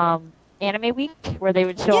Anime Week, where they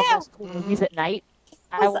would show all those cool movies at night.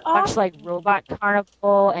 I That's watched like Robot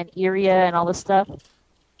Carnival and Iria and all this stuff.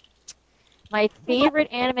 My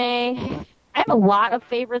favorite anime, I have a lot of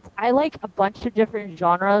favorites. I like a bunch of different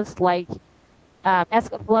genres, like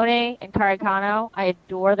Escaflowne and Karikano. I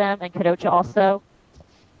adore them, and Kadocha also.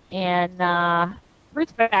 And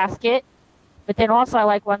Fruits Basket. But then also I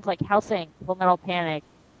like ones like Hellsing, Full Metal Panic.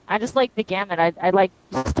 I just like the gamut. I like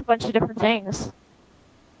just a bunch of different things.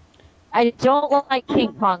 I don't like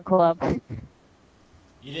Ping Pong Club.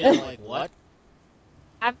 You didn't like what?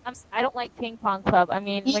 I don't like Ping Pong Club. I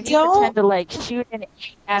mean, You when you don't? pretend to like shoot an egg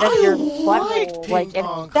out of your butthole, Ping like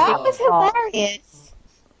Pong and That Club. was hilarious.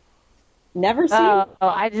 Never seen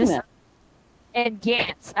I just that. and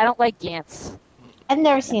Gantz. I don't like Gantz I've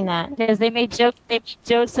never seen that. because they made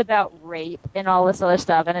jokes about rape and all this other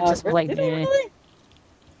stuff, and it's just like, Did they meh. really?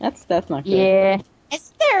 That's not good. Yeah.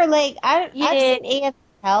 Isn't there like I've Yeah. seen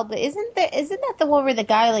AFL, but isn't that the one where the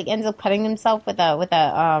guy like ends up cutting himself with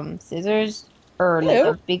a scissors or like Ew.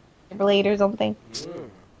 a big blade or something?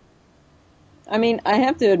 I mean, I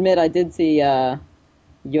have to admit, I did see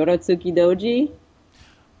Yorotsuki Doji.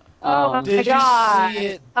 Oh my Did God. you see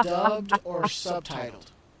it dubbed or subtitled?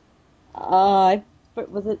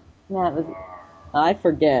 Was it? No, it was. I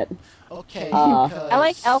forget. Okay, I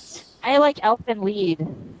because I like Elfin Lead.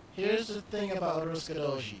 here's the thing about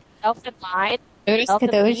Uruskadoji. Elfin Lied. Otis Elfin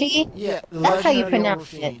Kadoji? Yeah, the That's how Legend you of the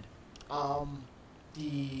pronounce Overfiend.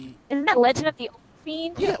 The Isn't that Legend of the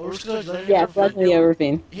Fiend? yeah, Uruskadoji Legend Yeah, of the Legend of the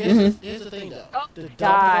Overfiend. Here's the thing though. Oh, The dubbed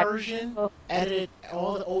God. version edited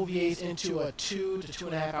all the OVAs into a 2 to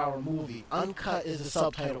 2.5 hour movie. Uncut is the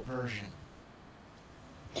subtitled version.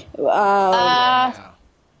 Yeah.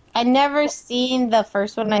 I never seen the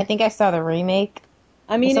first one. I think I saw the remake.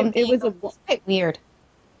 I mean, Something- it was a It's quite weird.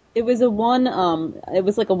 it was a one it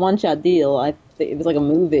was like a one shot deal. It was like a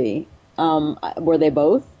movie. Were they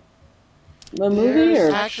both a movie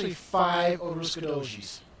There's or? actually 5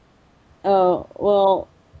 Uruskadojis. Oh well,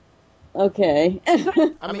 okay.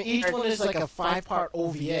 I mean, each one is like a 5-part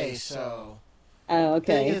OVA, so. Oh,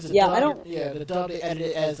 Thing okay. is, the Yeah, dub, I don't. Yeah, the dub they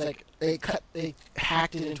edited it as like they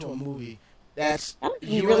hacked it into a movie. That's. I don't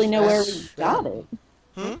even really know where we that's- got it.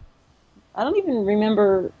 Hmm? I don't even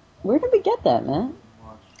remember. Where did we get that, man?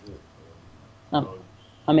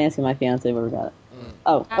 I'm asking my fiance where we got it.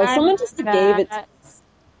 Oh, someone just gave it.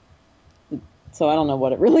 So I don't know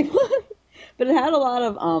what it really was, but it had a lot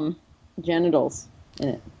of genitals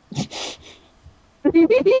in it.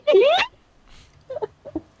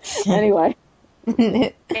 Anyway,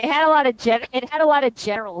 It had a lot of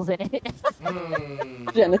generals in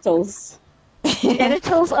it. genitals.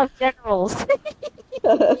 Genitals of generals.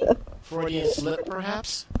 Freudian slip,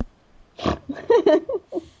 perhaps.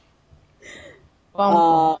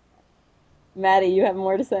 Maddie, you have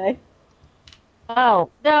more to say? Oh,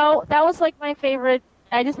 no, that was like my favorite.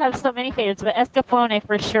 I just have so many favorites, but Escaflowne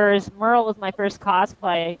for sure. Merle was my first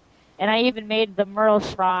cosplay, and I even made the Merle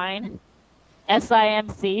Shrine.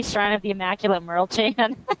 SIMC, Shrine of the Immaculate Merle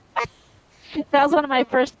Chan. That was one of my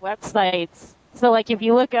first websites. So, like, if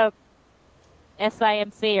you look up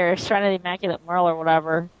SIMC or Shrine of the Immaculate Merle or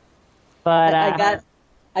whatever, but I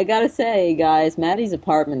I gotta say, guys, Maddie's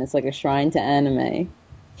apartment is like a shrine to anime.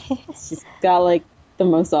 She's got like the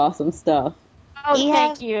most awesome stuff. Oh, You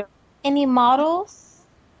thank have- you. Any models?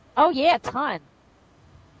 Oh yeah, a ton.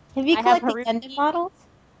 Have you I have collected Haruki. Gundam models?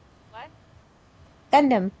 What?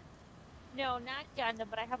 Gundam. No, not Gundam,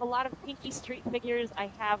 but I have a lot of Pinky Street figures. I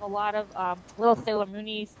have a lot of little Sailor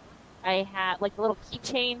Moonies. I have like the little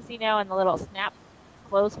keychains, and the little snap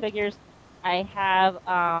clothes figures. I have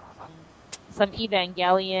some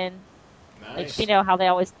Evangelion. Nice. Like, how they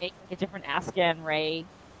always make like, a different Asuka and Rei.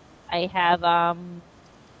 I have a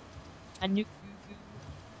new.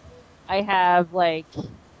 I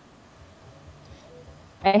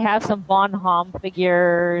have some Von Hom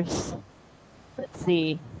figures. Let's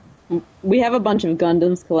see. We have a bunch of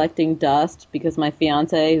Gundams collecting dust because my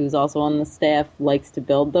fiance, who's also on the staff, likes to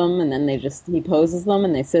build them, and then he poses them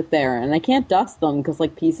and they sit there, and I can't dust them because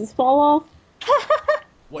like pieces fall off.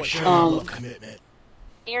 What's your level of commitment?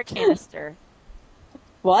 Air canister.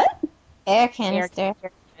 What? Air Air canister.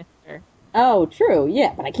 canister. Oh, true,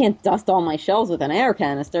 yeah, but I can't dust all my shells with an air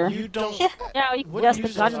canister. You don't. No, you can Wouldn't dust the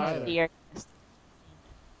use those Gundam either. with the air canister.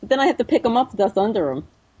 But then I have to pick them up to dust under them.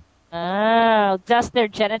 Oh, dust their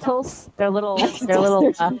genitals. Their little.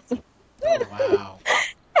 Oh, wow.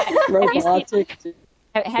 Robotic.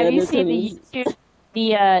 Have you seen the genitals.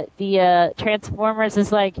 YouTube? The Transformers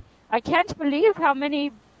is like, I can't believe how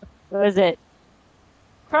many. What is it?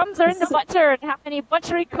 Crumbs are in the butter, and how many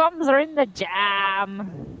buttery crumbs are in the jam.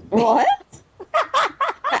 What?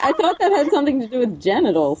 I thought that had something to do with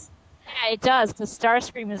genitals. Yeah, it does, because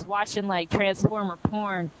Starscream is watching like Transformer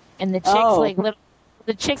porn, and the chick's Oh.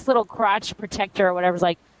 the chick's little crotch protector or whatever's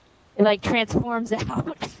like, it like transforms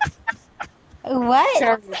out. What?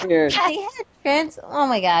 Very weird. They had oh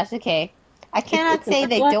my gosh, okay. I cannot say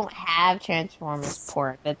they don't have Transformers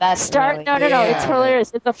porn, but that's really... No, it's Yeah.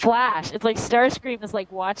 hilarious. It's a flash. It's like Starscream is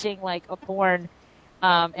like watching like a porn,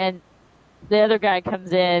 and the other guy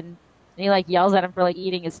comes in and he like yells at him for like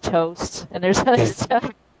eating his toast, and there's other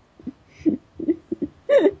stuff.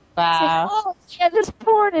 Wow. Oh yeah, this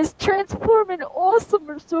porn is transforming awesome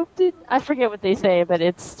or something. I forget what they say, but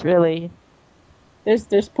it's really.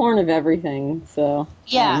 There's porn of everything, so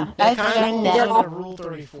Yeah, That I've kind of learned falls that. under Rule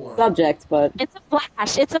 34. subject, but It's a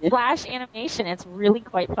flash. It's a flash animation. It's really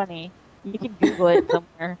quite funny. You can Google it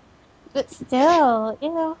somewhere. But still,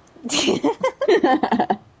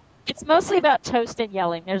 It's mostly about toast and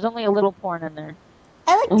yelling. There's only a little porn in there.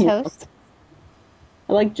 I like toast.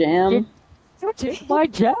 I like jam. Don't take my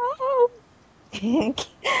job. Oh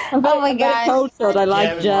my god. Toast, but I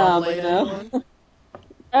like Gavin jam. Marmalade, You know. anyone?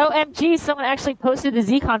 OMG, someone actually posted the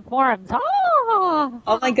Zcon forums. Oh!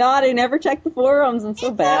 Oh my god, I never checked the forums. I'm so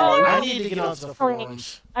I bad. need to get onto the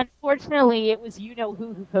forums. Unfortunately, it was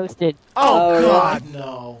who posted. Oh, Oh, God,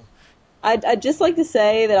 no. I'd just like to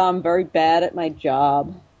say that I'm very bad at my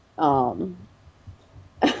job.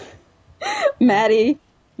 Maddie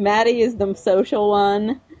is the social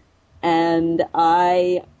one, and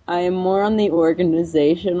I am more on the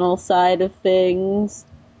organizational side of things.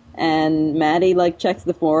 And Maddie like checks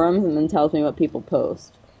the forums and then tells me what people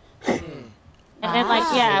post. And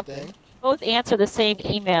then, Good thing. both answer the same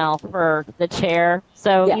email for the chair.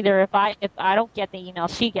 So Yeah. either if I don't get the email,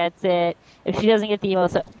 she gets it. If she doesn't get the email,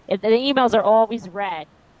 so the emails are always read,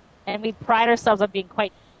 and we pride ourselves on being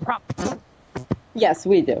quite prompt. Yes,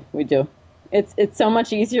 we do. We do. It's so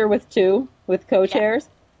much easier with co-chairs.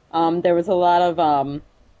 There was a lot of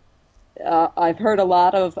I've heard a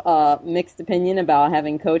lot of mixed opinion about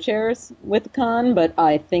having co-chairs with the con, but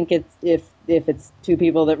I think it's if it's two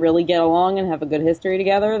people that really get along and have a good history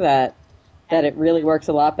together, that it really works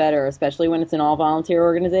a lot better, especially when it's an all volunteer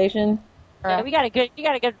organization. Yeah, we got a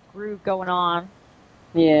good groove going on.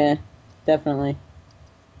 Yeah, definitely.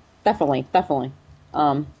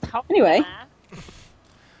 Anyway.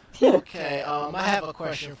 Okay, I have a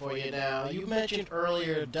question for you now. You mentioned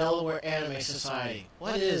earlier Delaware Anime Society.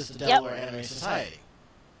 What is the Delaware Anime Society?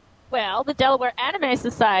 Well, the Delaware Anime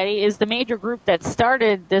Society is the major group that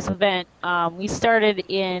started this event. We started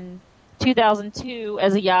in 2002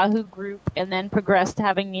 as a Yahoo group and then progressed to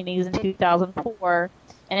having meetings in 2004.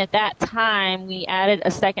 And at that time, we added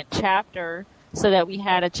a second chapter so that we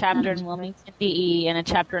had a chapter in Wilmington, DE, and a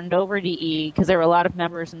chapter in Dover, DE, because there were a lot of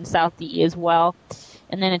members in South DE as well.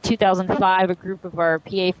 And then in 2005, a group of our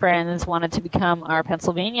PA friends wanted to become our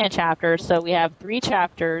Pennsylvania chapter. So we have 3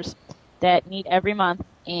 chapters that meet every month,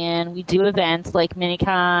 and we do events like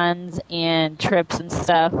mini-cons and trips and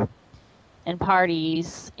stuff and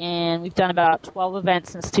parties. And we've done about 12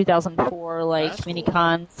 events since 2004, like That's cool.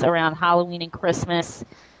 mini-cons around Halloween and Christmas,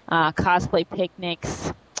 cosplay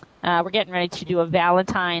picnics, We're getting ready to do a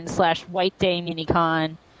Valentine/White Day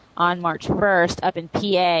minicon on March 1st up in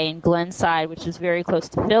PA in Glenside, which is very close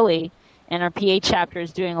to Philly. And our PA chapter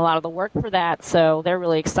is doing a lot of the work for that, so they're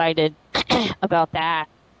really excited about that.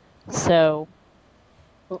 So,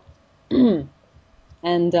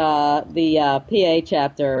 And the PA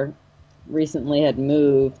chapter recently had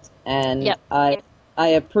moved, and Yep. I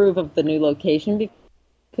approve of the new location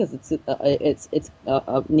because it's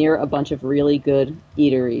near a bunch of really good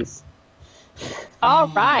eateries. all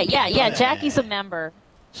right, yeah. Jackie's a member.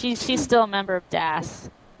 She's still a member of DAS.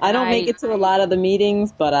 I don't make it to a lot of the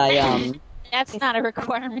meetings, but That's not a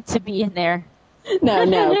requirement to be in there. no,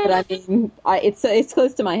 but I mean, it's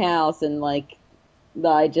close to my house, and like,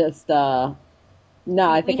 I just no,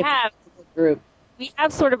 I think We it's have a good group. we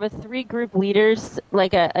have sort of a 3-group leaders,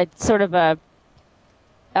 like a sort of a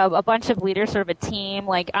bunch of leaders, sort of a team.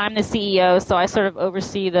 Like I'm the CEO, so I sort of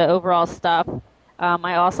oversee the overall stuff.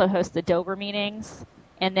 I also host the Dover meetings,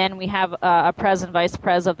 and then we have a president, vice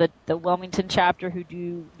president of the Wilmington chapter who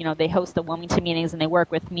do, they host the Wilmington meetings and they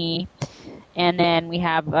work with me. And then we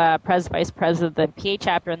have president, vice president of the PA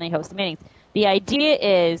chapter, and they host the meetings. The idea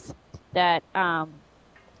is that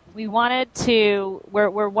we wanted to.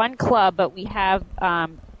 We're one club, but we have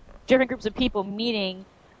different groups of people meeting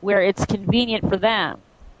where it's convenient for them.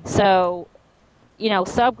 So,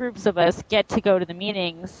 subgroups of us get to go to the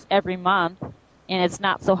meetings every month, and it's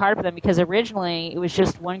not so hard for them because originally it was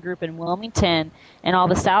just one group in Wilmington, and all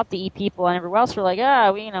the South DE people and everywhere else were like,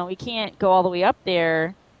 we can't go all the way up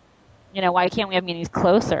there. Why can't we have meetings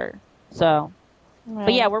closer? So,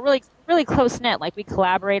 But yeah, we're really, really close knit. Like we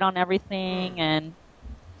collaborate on everything, and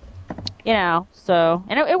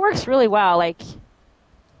it works really well. Like,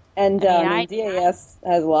 And DAS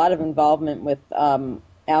has a lot of involvement with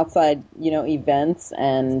outside, events,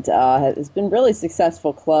 and has been really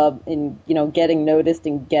successful club in, getting noticed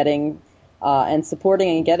and getting and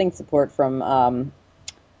supporting and getting support from, other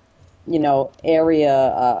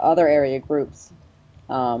area groups.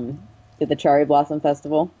 Did the Cherry Blossom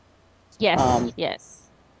Festival? Yes, yes.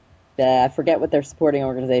 I forget what their supporting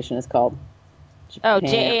organization is called.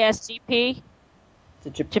 JASGP,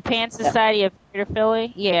 Japan Society of Greater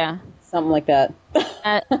Philly. Yeah. Something like that.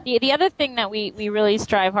 The other thing that we really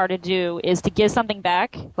strive hard to do is to give something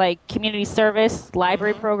back, like community service,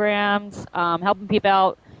 library programs, helping people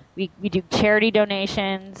out. We do charity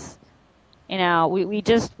donations.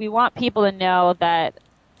 We want people to know that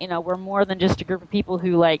we're more than just a group of people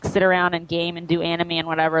who like sit around and game and do anime and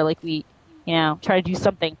whatever. Like we try to do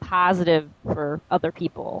something positive for other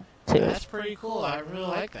people too. That's pretty cool. I really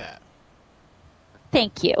like that.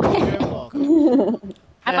 Thank you. You're welcome.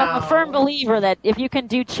 I'm a firm believer that if you can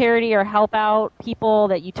do charity or help out people,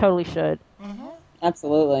 that you totally should.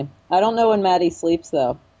 Absolutely. I don't know when Maddie sleeps,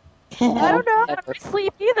 though. I don't know how to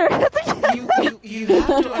sleep either. you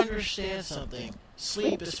have to understand something.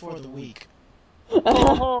 Sleep is for the weak.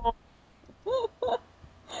 Oh.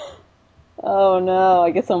 Oh no,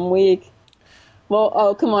 I guess I'm weak.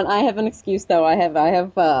 Well, come on, I have an excuse though. I have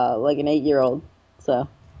like an 8-year-old, so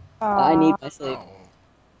I need my sleep.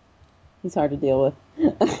 He's hard to deal with.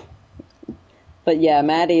 But yeah,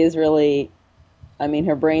 Maddie is really,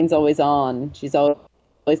 her brain's always on. She's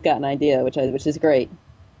always got an idea, which is great.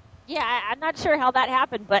 Yeah, I'm not sure how that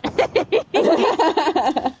happened, but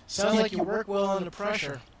Sounds like you work well under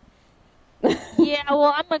pressure. yeah,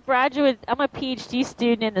 well, I'm a PhD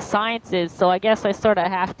student in the sciences, so I guess I sort of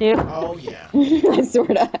have to. Oh, yeah. I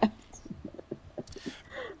sort of.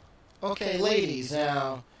 Okay, ladies,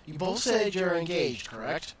 now, you both said you're engaged,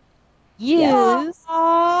 correct? Yes.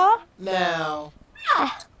 Now,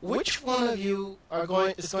 which one of you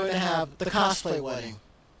is going to have the cosplay wedding?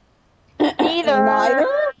 Neither.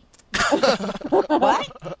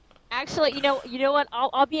 What? Actually, you know what?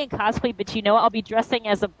 I'll be in cosplay, but you know what? I'll be dressing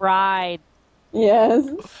as a bride. Yes.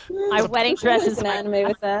 My wedding dress is an anime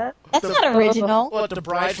with that. That's not original. What, the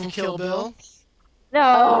bride from Kill Bill? No.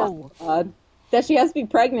 Oh, God. That she has to be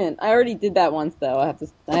pregnant. I already did that once, though. I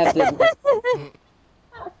have to.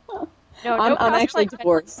 No, I'm actually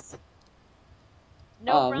divorced.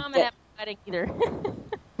 No ramen at my wedding either.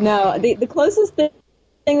 No, the closest thing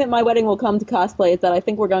that my wedding will come to cosplay is that I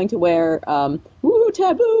think we're going to wear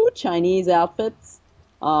taboo Chinese outfits.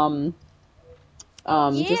 Yeah,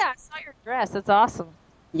 I saw your dress. That's awesome.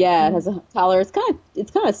 Yeah, it has a collar. It's kind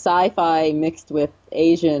of sci-fi mixed with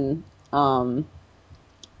Asian,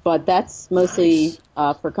 but that's mostly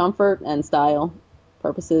for comfort and style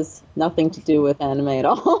purposes. Nothing to do with anime at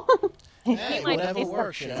all. Hey, whatever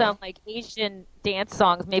works, Some like Asian dance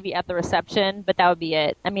songs, maybe at the reception, but that would be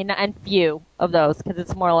it. And few of those because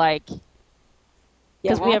it's more like,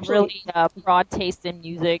 because we have really broad taste in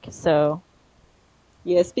music. So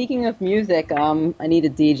Yeah, speaking of music, I need a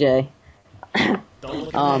DJ. Don't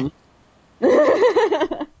look at me.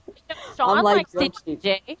 Sean I'm like likes to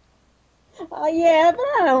DJ. Yeah, but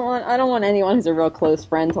I don't want anyone who's a real close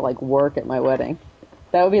friend to like work at my wedding.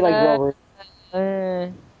 That would be like real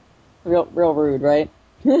rude. Real rude, right?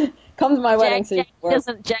 Come to my wedding so you can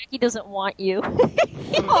work. Jackie doesn't want you.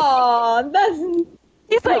 Aw, that's...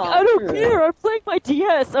 He's like, not I don't true. care. I'm playing my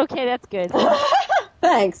DS. Okay, that's good.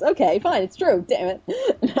 Thanks. Okay, fine. It's true. Damn it.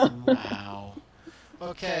 Wow.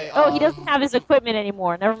 Okay. Oh, he doesn't have his equipment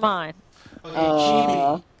anymore. Never mind. Okay,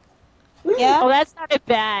 Chibi. Yeah. Oh, that sounded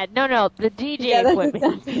bad. No, the DJ Yeah, that's equipment.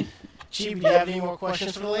 exactly. Chibi, do you have any more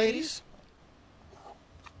questions for the ladies?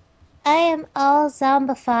 I am all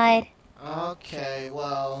zombified. Okay,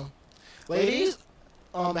 well, ladies,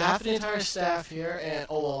 on behalf of the entire staff here and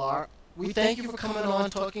OLR, we thank you for coming on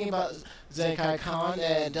talking about Zenkai Con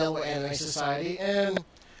and Delaware Anime Society and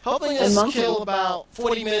helping us kill about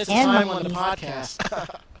 40 minutes of time on the podcast.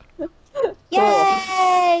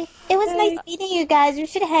 Yay! It was nice meeting you guys. We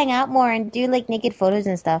should hang out more and do like naked photos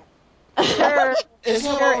and stuff. Sure. Is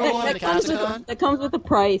no more going to Katsucon? That comes with a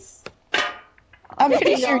price. I'm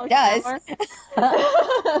pretty sure it does.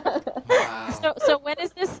 Wow. So when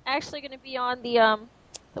is this actually going to be on the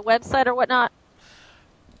website or whatnot?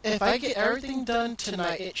 If I get everything done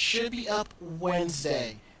tonight, it should be up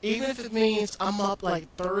Wednesday. Even if it means I'm up like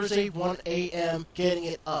Thursday 1 a.m. getting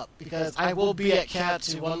it up, because I will be at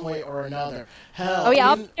Katsu one way or another. Hell, Oh yeah,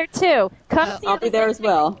 I'll even- be there too. Come see I'll us be there as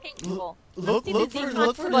well. Look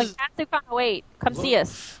for like Katsucon 08. Come see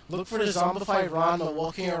us. Look for the zombified Ranma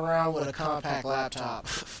walking around with a compact laptop.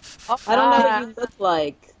 I don't know what you look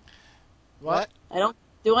like. What?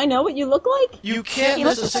 Do I know what you look like? You can't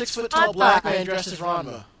miss a 6-foot-tall black man dressed as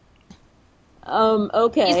Ranma.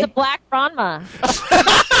 Okay. He's the Black Ranma.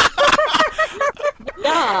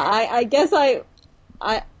 Yeah, I guess I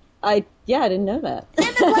didn't know that.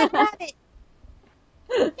 And the Black Rabbit.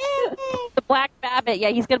 The Black Babbit. Yeah,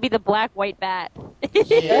 he's gonna be the Black White Bat.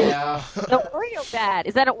 Yeah. The Oreo Bat.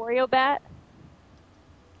 Is that an Oreo Bat?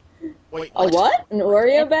 Wait, A what? An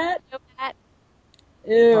Oreo bat? Oreo Bat?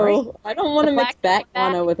 Ew. Sorry? I don't want to The mix black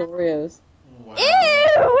Batguano with Oreos. Wow. Ew!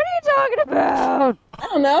 What are you talking about? I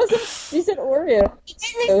don't know. You said Oreo.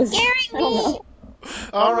 This is scaring I don't me. know.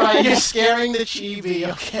 All right, you're scaring the chibi,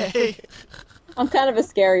 okay? I'm kind of a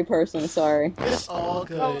scary person, sorry. It's all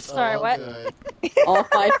good. Oh, it's sorry, all what? good. All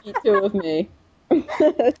 5'2" of me.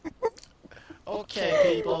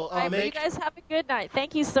 Okay, people. All right, well, you guys have a good night.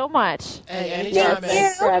 Thank you so much. Hey, Yeah, anytime,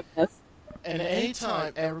 thanks for having us. and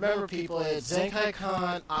anytime. And remember, people, it's Zenkai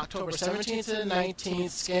Con, October 17th to the 19th,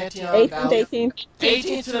 Scantion 18th, Valley. 18th.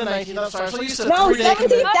 18th to the 19th. I'm sorry. So you said No, 3-day 17th,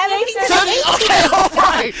 convention. 17th. Okay, all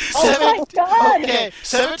right. Oh my God. Okay,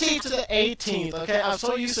 17th to the 18th. Okay, I'm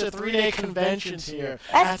so used to 3-day conventions here.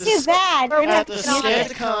 That's too bad. We're At not the gonna do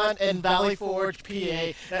it. Scanticon in Valley Forge,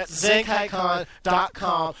 PA. That's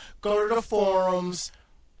ZenkaiCon.com. Go to the forums,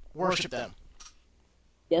 worship them.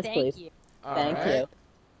 Yes, Thank please. you. All Thank right?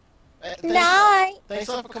 you. Night. Thanks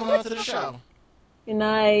a lot for coming on to the show. Good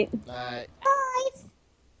night. Night.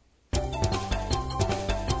 Bye.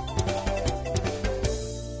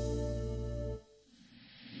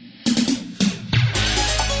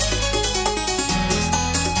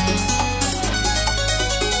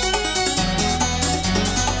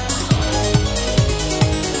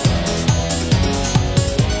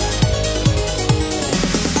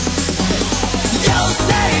妖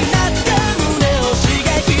精なって胸を刺激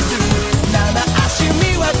する七足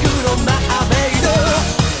魅惑のマーメイド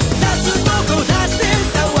夏とこ出し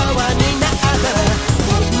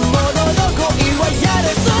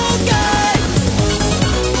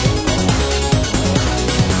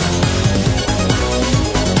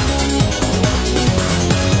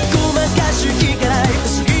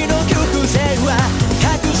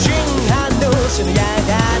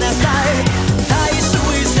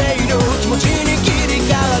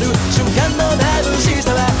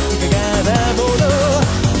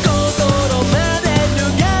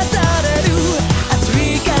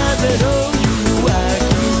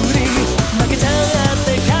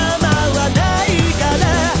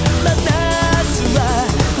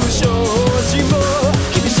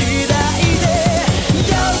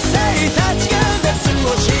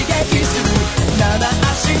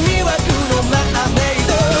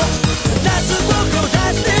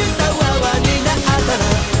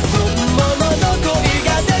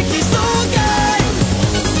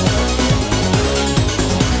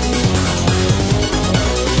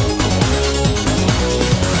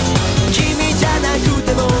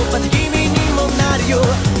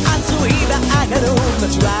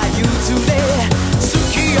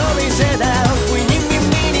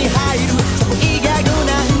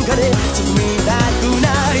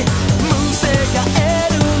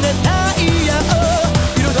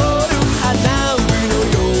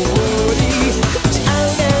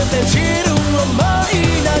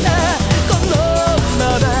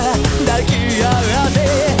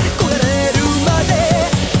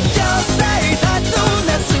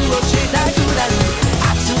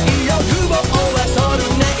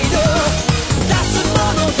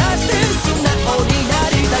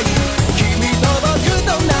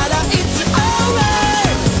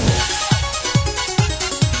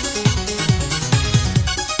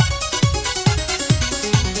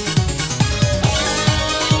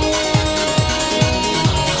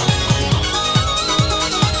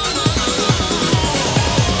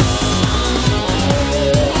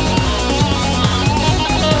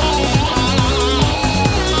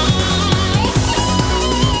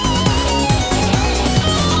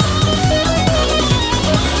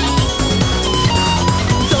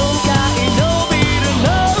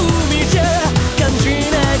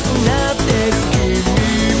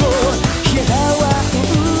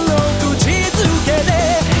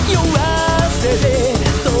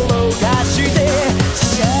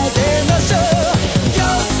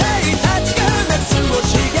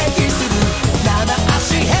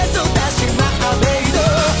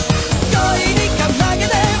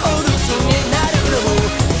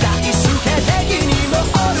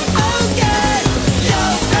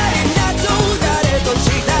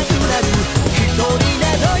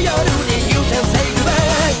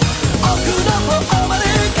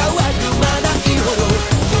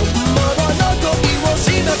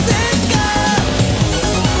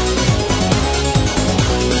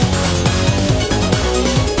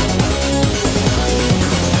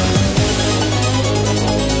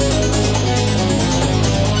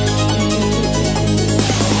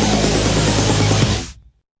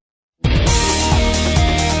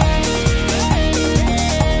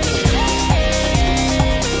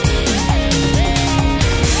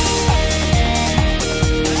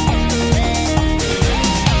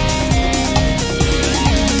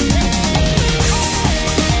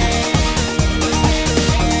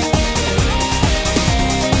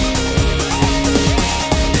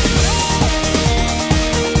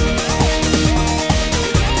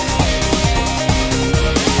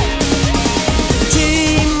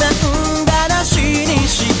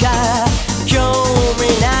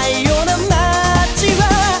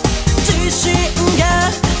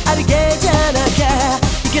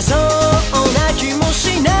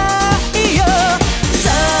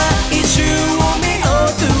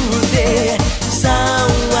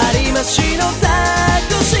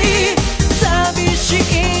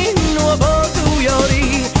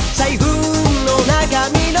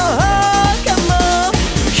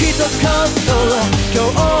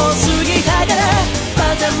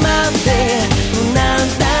までうな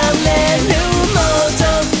だれるもうちょ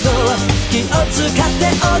っと気を使って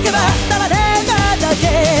おけば黙れただけ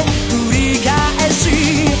繰り返し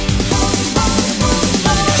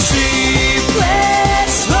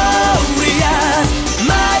Sleepless Warrior 真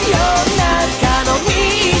夜中のミ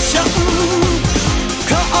ッション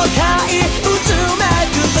後悔渦巻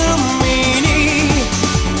く海に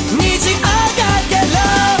虹をかけろ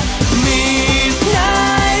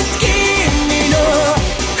Midnight 君の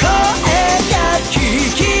声が聞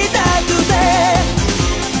きたくて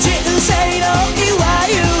人生のいわ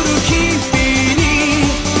ゆる日々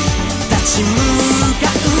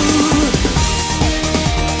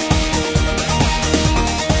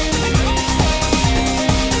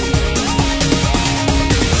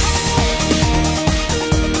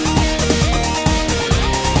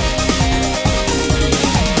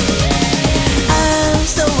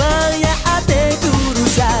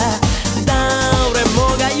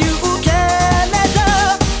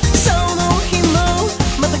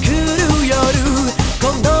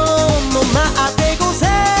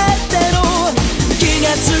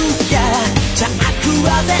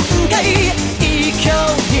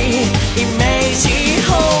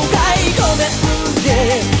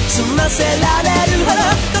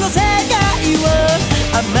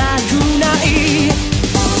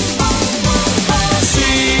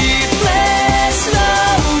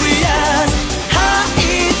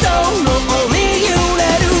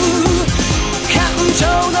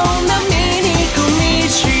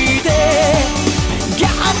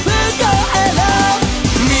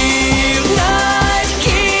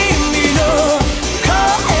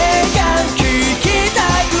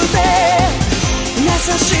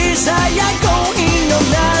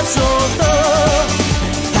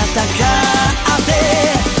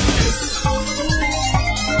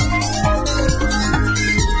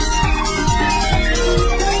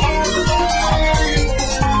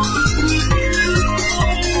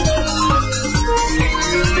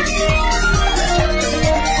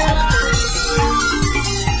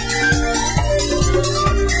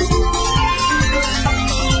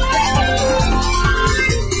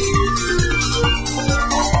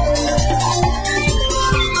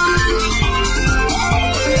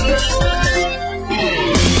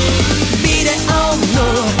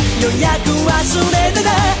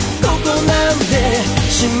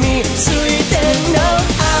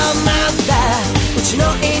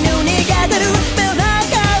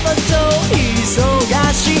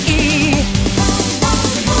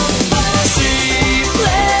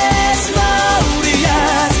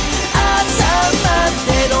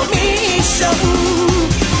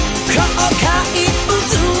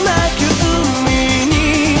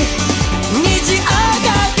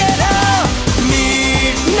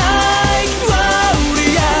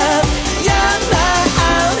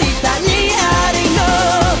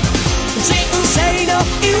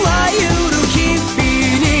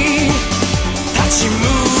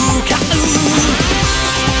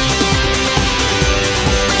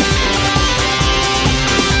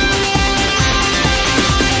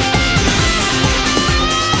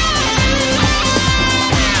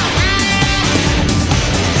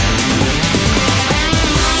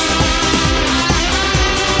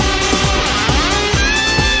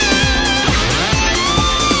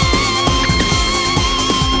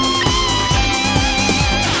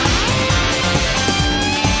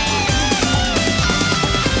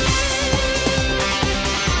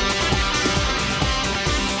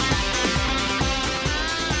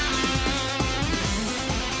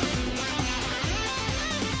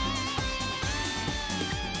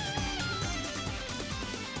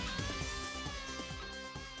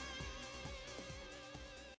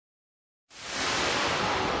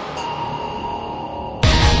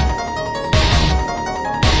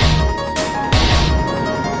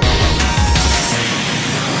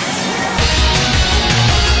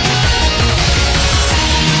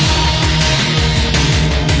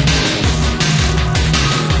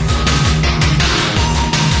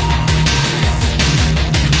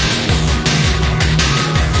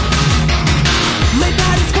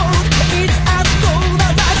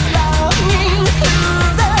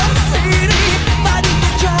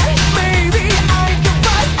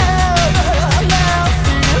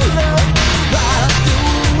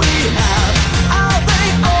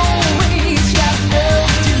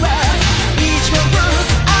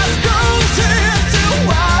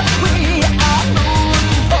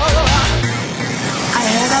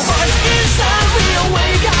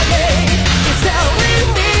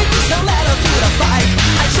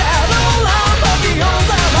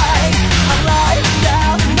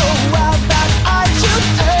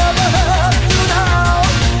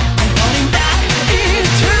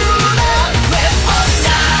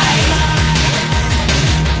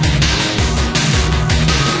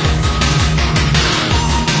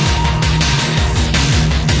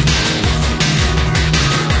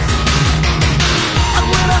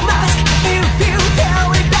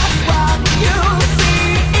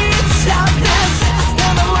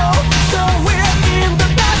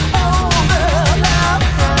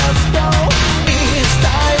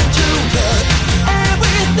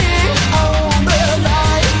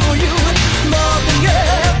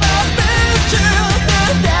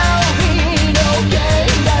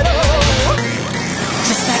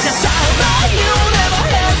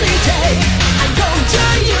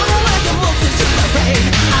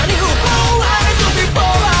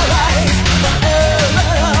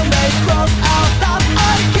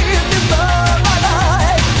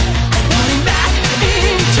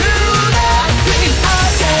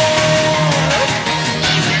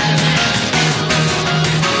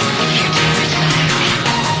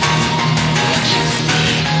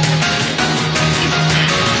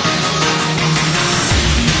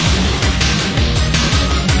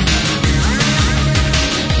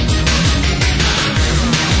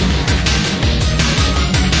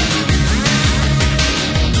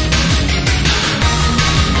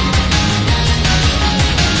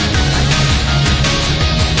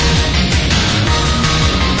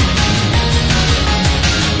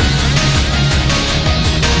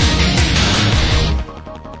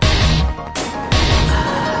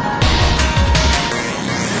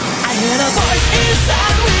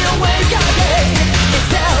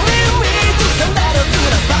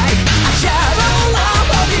the fight. A shadow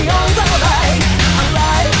of the on the light. A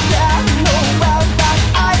life that no one that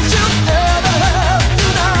I should ever have to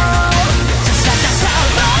know. Just like a child,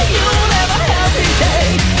 you never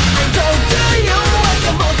hesitate. I talk to you like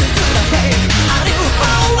a monster to the pain. I knew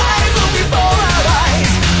our lives will be for our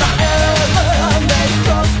eyes. Forever they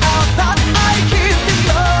cross our path. I keep the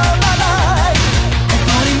all alive. And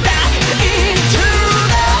falling back into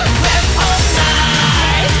the web of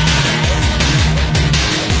night.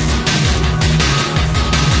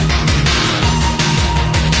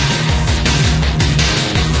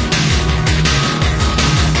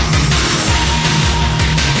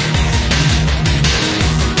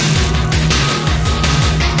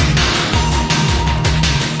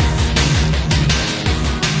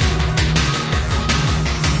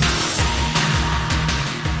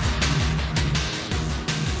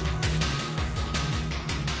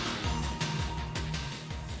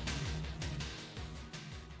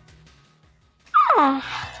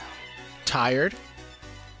 Tired?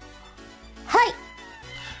 Hi.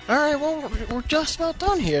 Alright, well, we're just about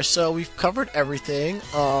done here, so we've covered everything.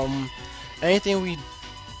 Anything we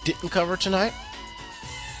didn't cover tonight?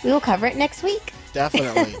 We will cover it next week.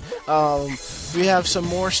 Definitely. We have some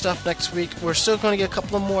more stuff next week. We're still going to get a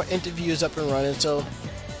couple of more interviews up and running, so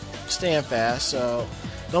stand fast. So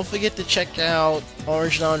don't forget to check out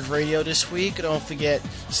Orange Lounge Radio this week. Don't forget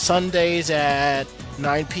Sundays at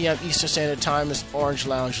 9 p.m. Eastern Standard Time is Orange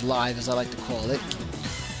Lounge Live, as I like to call it.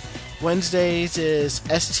 Wednesdays is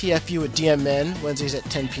STFU with DMN, Wednesdays at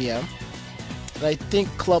 10 p.m. And I think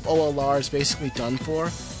Club OLR is basically done for.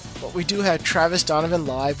 But we do have Travis Donovan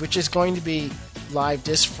Live, which is going to be live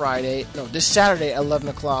this Saturday at 11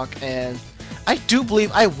 o'clock. And I do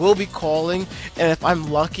believe I will be calling, and if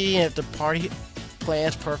I'm lucky and if the party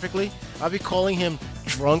plans perfectly, I'll be calling him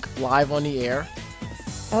drunk live on the air.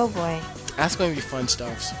 Oh boy. That's going to be fun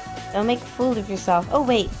stuff. Don't make a fool of yourself. Oh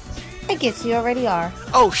wait. I guess you already are.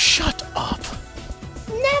 Oh, shut up.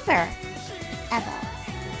 Never. Ever.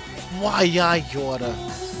 Why, I oughta.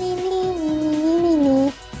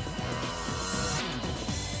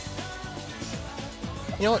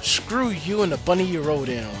 You know what? Screw you and the bunny you rode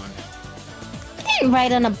in on. I didn't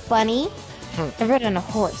ride on a bunny. I rode on a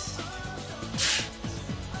horse.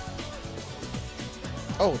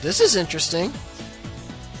 Oh, this is interesting.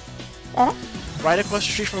 Huh? Right across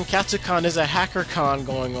the street from Katsucon is a HackerCon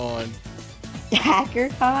going on.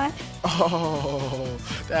 HackerCon? Oh,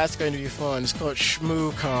 that's going to be fun. It's called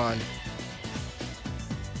ShmooCon.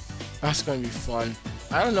 That's going to be fun.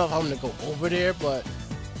 I don't know if I'm going to go over there, but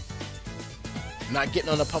I'm not getting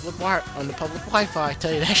on the public Wi-Fi. I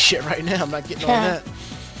tell you that shit right now. I'm not getting on that.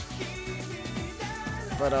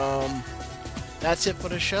 But that's it for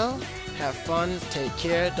the show. Have fun. Take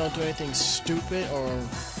care. Don't do anything stupid, or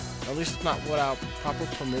at least not without proper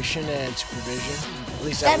permission and supervision. At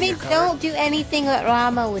least that means don't do anything that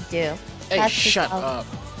Rama would do. Hey, That's shut up.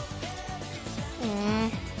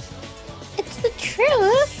 It's the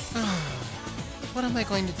truth. What am I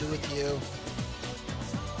going to do with you?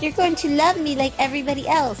 You're going to love me like everybody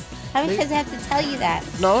else. How many times I have to tell you that?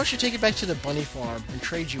 No, I should take it back to the bunny farm and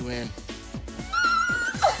trade you in.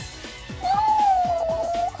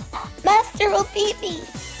 Master will beat me.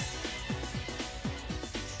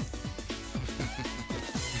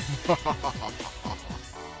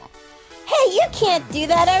 Hey, you can't do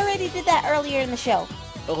that. I already did that earlier in the show.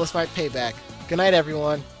 Oh, it's my payback. Good night,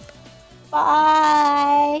 everyone.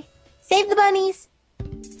 Bye. Save the bunnies.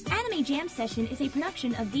 Anime Jam Session is a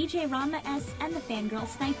production of DJ Ranma S. and the Fangirl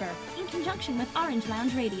Sniper, in conjunction with Orange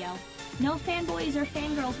Lounge Radio. No fanboys or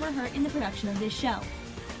fangirls were hurt in the production of this show.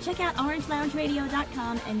 Check out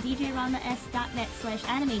orangeloungeradio.com and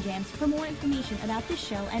djranmas.net/animejams for more information about this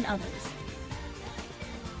show and others.